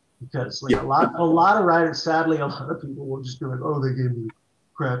that. Because like a lot of writers, sadly, a lot of people will just be like, oh, they gave me a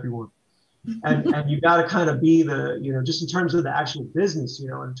crappy one. And you got to kind of be the, you know, just in terms of the actual business, you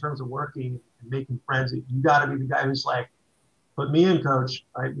know, in terms of working and making friends, you got to be the guy who's like, put me in, coach.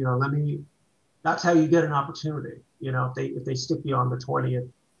 You know, that's how you get an opportunity. You know, if they stick you on the 20th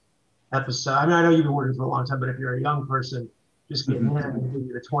episode. I mean, I know you've been working for a long time, but if you're a young person, just get in and give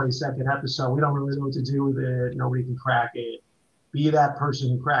you the 22nd episode. We don't really know what to do with it. Nobody can crack it. Be that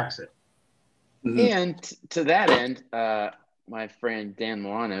person who cracks it. And to that end, my friend Dan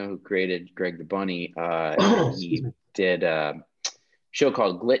Milano, who created Greg the Bunny, he did a show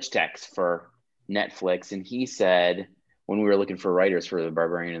called Glitch Text for Netflix, and he said, when we were looking for writers for The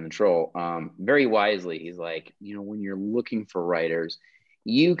Barbarian and the Troll, very wisely, he's like, you know, when you're looking for writers,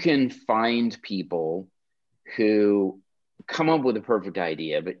 you can find people who come up with a perfect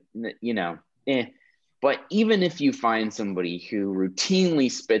idea, but, you know, But even if you find somebody who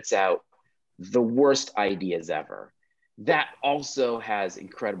routinely spits out the worst ideas ever, that also has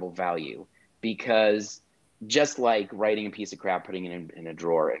incredible value, because just like writing a piece of crap, putting it in a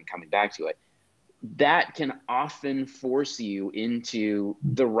drawer and coming back to it, that can often force you into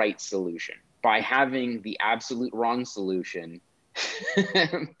the right solution. By having the absolute wrong solution,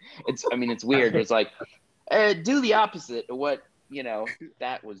 it's weird, but it's like, do the opposite of what, you know,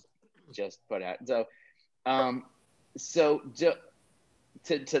 that was just put out. So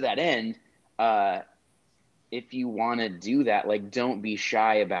to that end, if you want to do that, like, don't be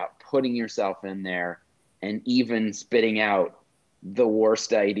shy about putting yourself in there and even spitting out the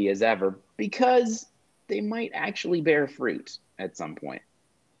worst ideas ever, because they might actually bear fruit at some point.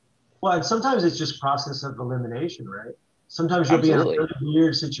 Well, and sometimes it's just process of elimination, right? Sometimes you'll be in a really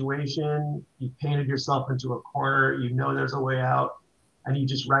weird situation. You've painted yourself into a corner. You know there's a way out, and you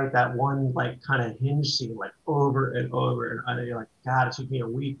just write that one like kind of hinge scene like over and over, and you're like, God, it took me a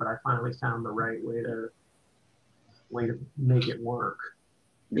week, but I finally found the right way to make it work.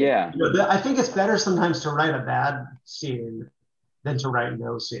 Yeah. You know, I think it's better sometimes to write a bad scene than to write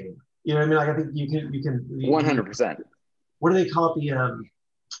no scene. You know what I mean? Like, I think you can 100%. What do they call it?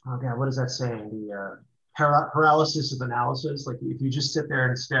 Oh God, what is that saying? The paralysis of analysis. Like, if you just sit there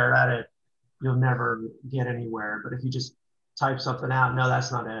and stare at it, you'll never get anywhere. But if you just type something out, no,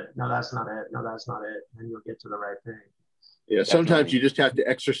 that's not it. No, that's not it. No, that's not it. And you'll get to the right thing. Yeah. Sometimes you just have to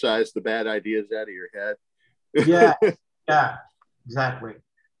exercise the bad ideas out of your head. Yeah, exactly.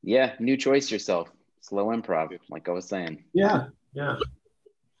 Yeah. New choice yourself. Slow improv, like I was saying. Yeah.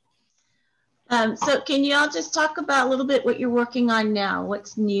 So can you all just talk about a little bit what you're working on now?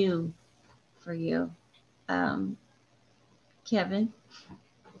 What's new for you? Kevin?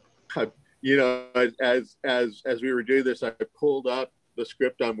 You know, as we were doing this, I pulled up the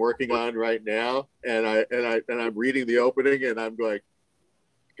script I'm working on right now, and I'm reading the opening, and I'm going,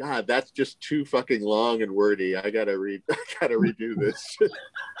 God, that's just too fucking long and wordy. I gotta redo this.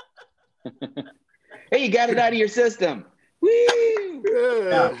 Hey, you got it out of your system. Woo!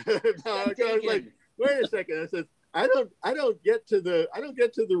 Yeah. No, I was like, wait a second. I said, I don't get to the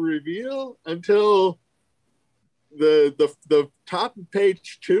reveal until the top of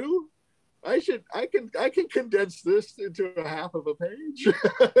page 2. I can condense this into a half of a page.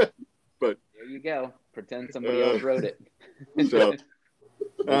 But there you go. Pretend somebody else wrote it. So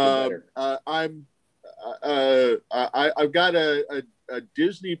I've got a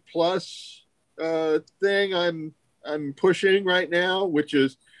Disney Plus thing I'm pushing right now, which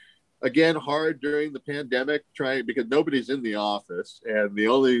is again hard during the pandemic, because nobody's in the office, and the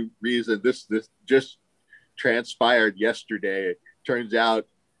only reason this just transpired yesterday. Turns out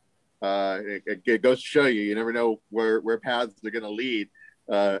it goes to show you never know where paths are going to lead.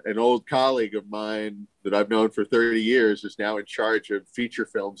 An old colleague of mine that I've known for 30 years is now in charge of feature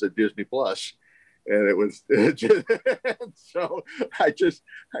films at Disney Plus, and so I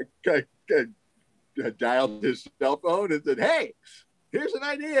dialed his cell phone and said, "Hey, here's an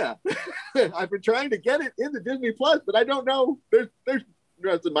idea. I've been trying to get it into Disney Plus, but I don't know. There's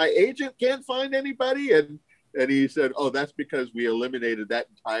my agent can't find anybody." And he said, "Oh, that's because we eliminated that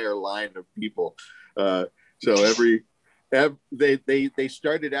entire line of people. So they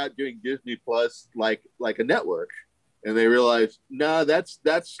started out doing Disney Plus like a network, and they realized, no, that's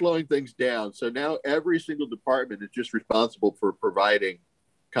slowing things down. So now every single department is just responsible for providing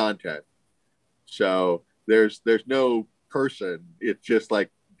content. So there's no person. It's just like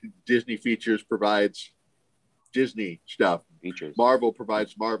Disney Features provides Disney stuff. Features. Marvel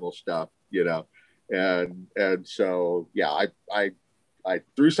provides Marvel stuff, you know. And so yeah, I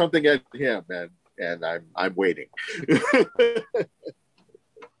threw something at him, and I'm waiting.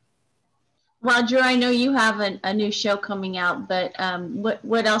 Well, Drew, I know you have a new show coming out, but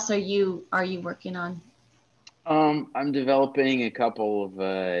what else are you working on? I'm developing a couple of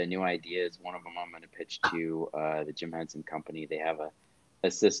new ideas. One of them I'm going to pitch to the Jim Henson Company. They have a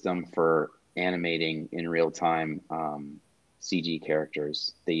system for animating in real time CG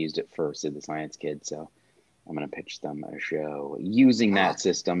characters. They used it for Sid the Science Kid, so I'm going to pitch them a show using that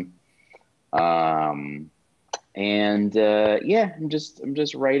system. Yeah, I'm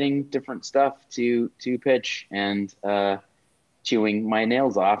just writing different stuff to pitch and chewing my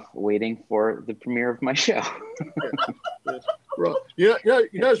nails off, waiting for the premiere of my show. Well, we're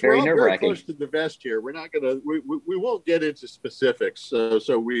all very close to the vest here. We're not gonna, we won't get into specifics.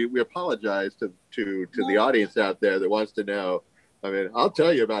 So we apologize to the audience out there that wants to know. I mean, I'll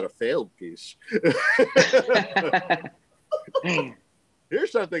tell you about a failed piece.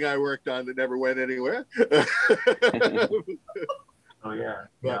 Here's something I worked on that never went anywhere. Oh yeah,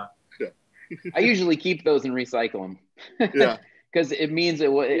 yeah. I usually keep those and recycle them. Yeah. Because it means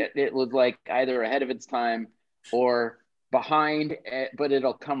it was like either ahead of its time or behind, but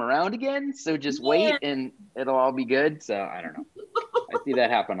it'll come around again. So just wait and it'll all be good. So I don't know. I see that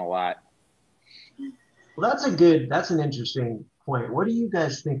happen a lot. Well, that's an interesting point. What do you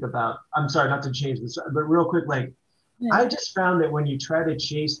guys think about, I'm sorry, not to change this, but real quick, like, I just found that when you try to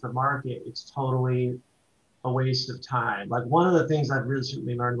chase the market, it's totally a waste of time. Like, one of the things I've really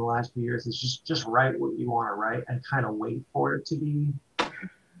certainly learned in the last few years is just write what you want to write and kind of wait for it to be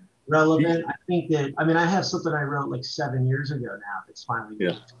relevant. I think that, I mean, I have something I wrote like 7 years ago now that's finally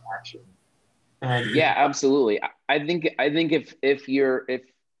moved to action. And yeah, absolutely. I think I think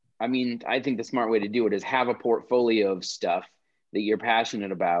the smart way to do it is have a portfolio of stuff that you're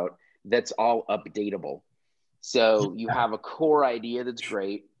passionate about that's all updatable. So you have a core idea that's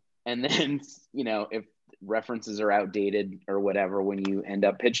great, and then, you know, if references are outdated or whatever, when you end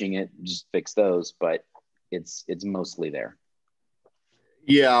up pitching it, just fix those, but it's mostly there.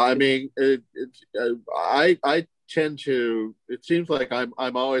 Yeah, I mean, I tend to, it seems like I'm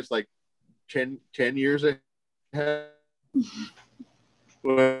always like 10 years ahead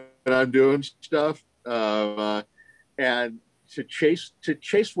when I'm doing stuff, and to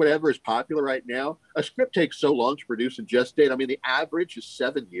chase whatever is popular right now. A script takes so long to produce and gestate. I mean, the average is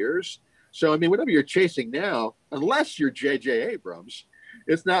 7 years. So, I mean, whatever you're chasing now, unless you're J.J. Abrams,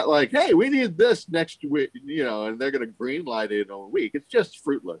 it's not like, hey, we need this next week, you know, and they're going to greenlight it in a week. It's just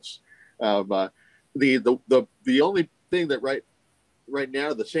fruitless. The only thing that right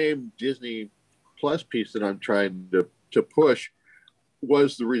now, the same Disney Plus piece that I'm trying to push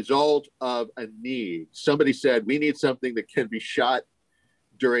was the result of a need. Somebody said, we need something that can be shot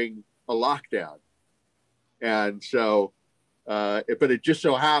during a lockdown. And so, but it just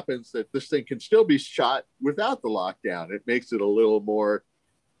so happens that this thing can still be shot without the lockdown. It makes it a little more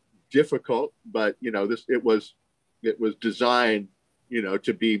difficult, but, you know, it was designed, you know,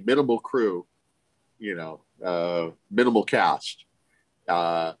 to be minimal crew, you know, minimal cast.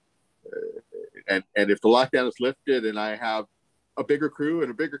 And if the lockdown is lifted and I have a bigger crew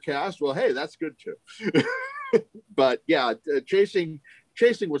and a bigger cast, well, hey, that's good too. But yeah, chasing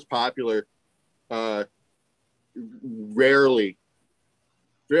was popular. Rarely,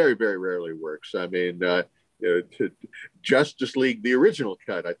 very, very rarely works. I mean, Justice League, the original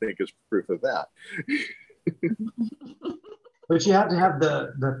cut, I think, is proof of that. But you have to have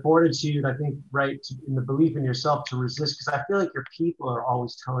the fortitude, I think, right, in the belief in yourself to resist, because I feel like your people are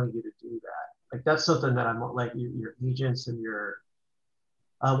always telling you to do that. Like, that's something that I'm like, your agents and your,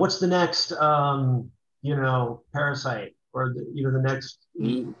 what's the next, you know, Parasite, or the next,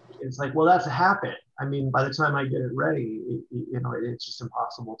 it's like, well, that's happened. I mean, by the time I get it ready, you know, it's just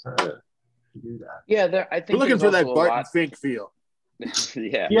impossible to do that. Yeah, I think we're looking for that Barton Fink feel.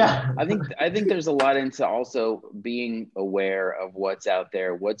 Yeah. I think there's a lot into also being aware of what's out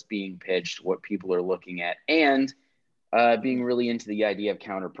there, what's being pitched, what people are looking at, and being really into the idea of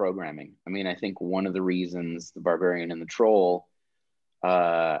counter programming. I mean, I think one of the reasons the Barbarian and the Troll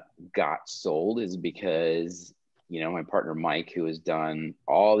got sold is because, you know, my partner Mike, who has done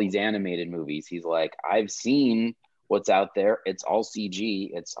all these animated movies, he's like, I've seen what's out there. It's all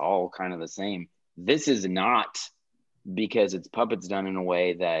CG. It's all kind of the same. This is not because it's puppets done in a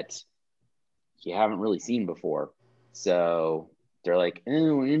way that you haven't really seen before. So they're like,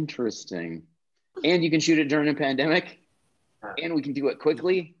 oh, interesting. And you can shoot it during a pandemic, and we can do it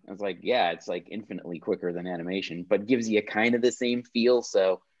quickly. I was like, yeah, it's like infinitely quicker than animation, but gives you kind of the same feel.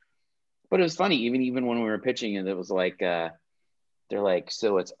 So, but it was funny, even when we were pitching it, it was like, they're like,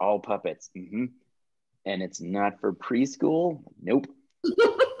 so it's all puppets. Mm-hmm. And it's not for preschool? Nope.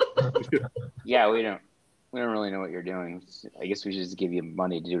 Yeah, we don't really know what you're doing. I guess we should just give you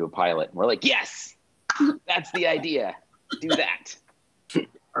money to do a pilot. And we're like, yes, that's the idea. Do that.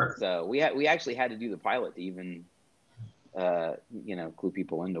 So we actually had to do the pilot to even, clue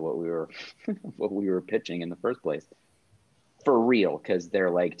people into what we were pitching in the first place. For real, because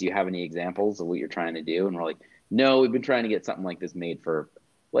they're like, do you have any examples of what you're trying to do? And we're like, no, we've been trying to get something like this made for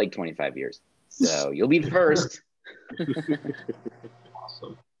like 25 years. So you'll be the first.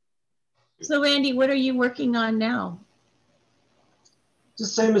 Awesome. So Andy, what are you working on now?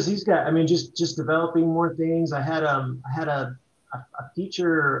 Just same as he's got. I mean, just developing more things. I had a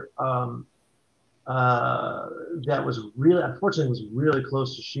feature that was really, unfortunately, was really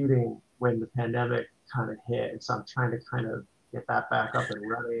close to shooting when the pandemic kind of hit. And so I'm trying to kind of get that back up and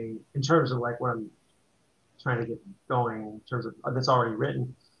running in terms of like what I'm trying to get going in terms of that's already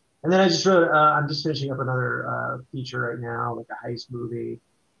written. And then I just wrote, I'm just finishing up another feature right now, like a heist movie,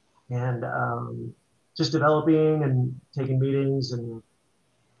 and just developing and taking meetings. And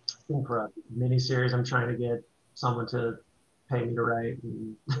I think for a mini series, I'm trying to get someone to pay me to write.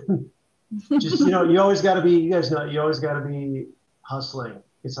 And just, you always got to be, you guys know, you always got to be hustling.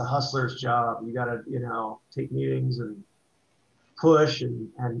 It's a hustler's job. You got to, take meetings and push and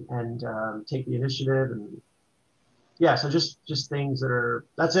take the initiative. And yeah, so just things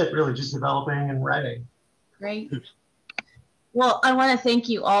that's it really, just developing and writing. Great. Well, I want to thank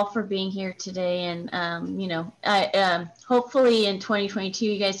you all for being here today. And, hopefully in 2022,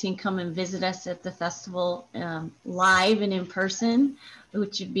 you guys can come and visit us at the festival live and in person,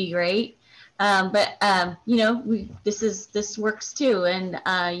 which would be great. This works too. And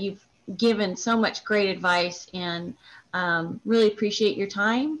you've given so much great advice, and really appreciate your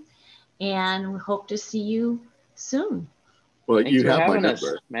time. And we hope to see you soon. Well, Thanks you for have my having us,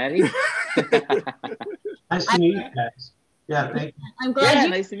 number. Maddie. Nice to meet you guys. Yeah, thank you. I'm glad Yeah, you.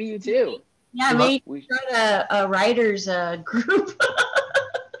 nice to meet you too. Yeah, maybe start a writers group.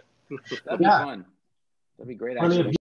 That'd be fun. That'd be great. Actually.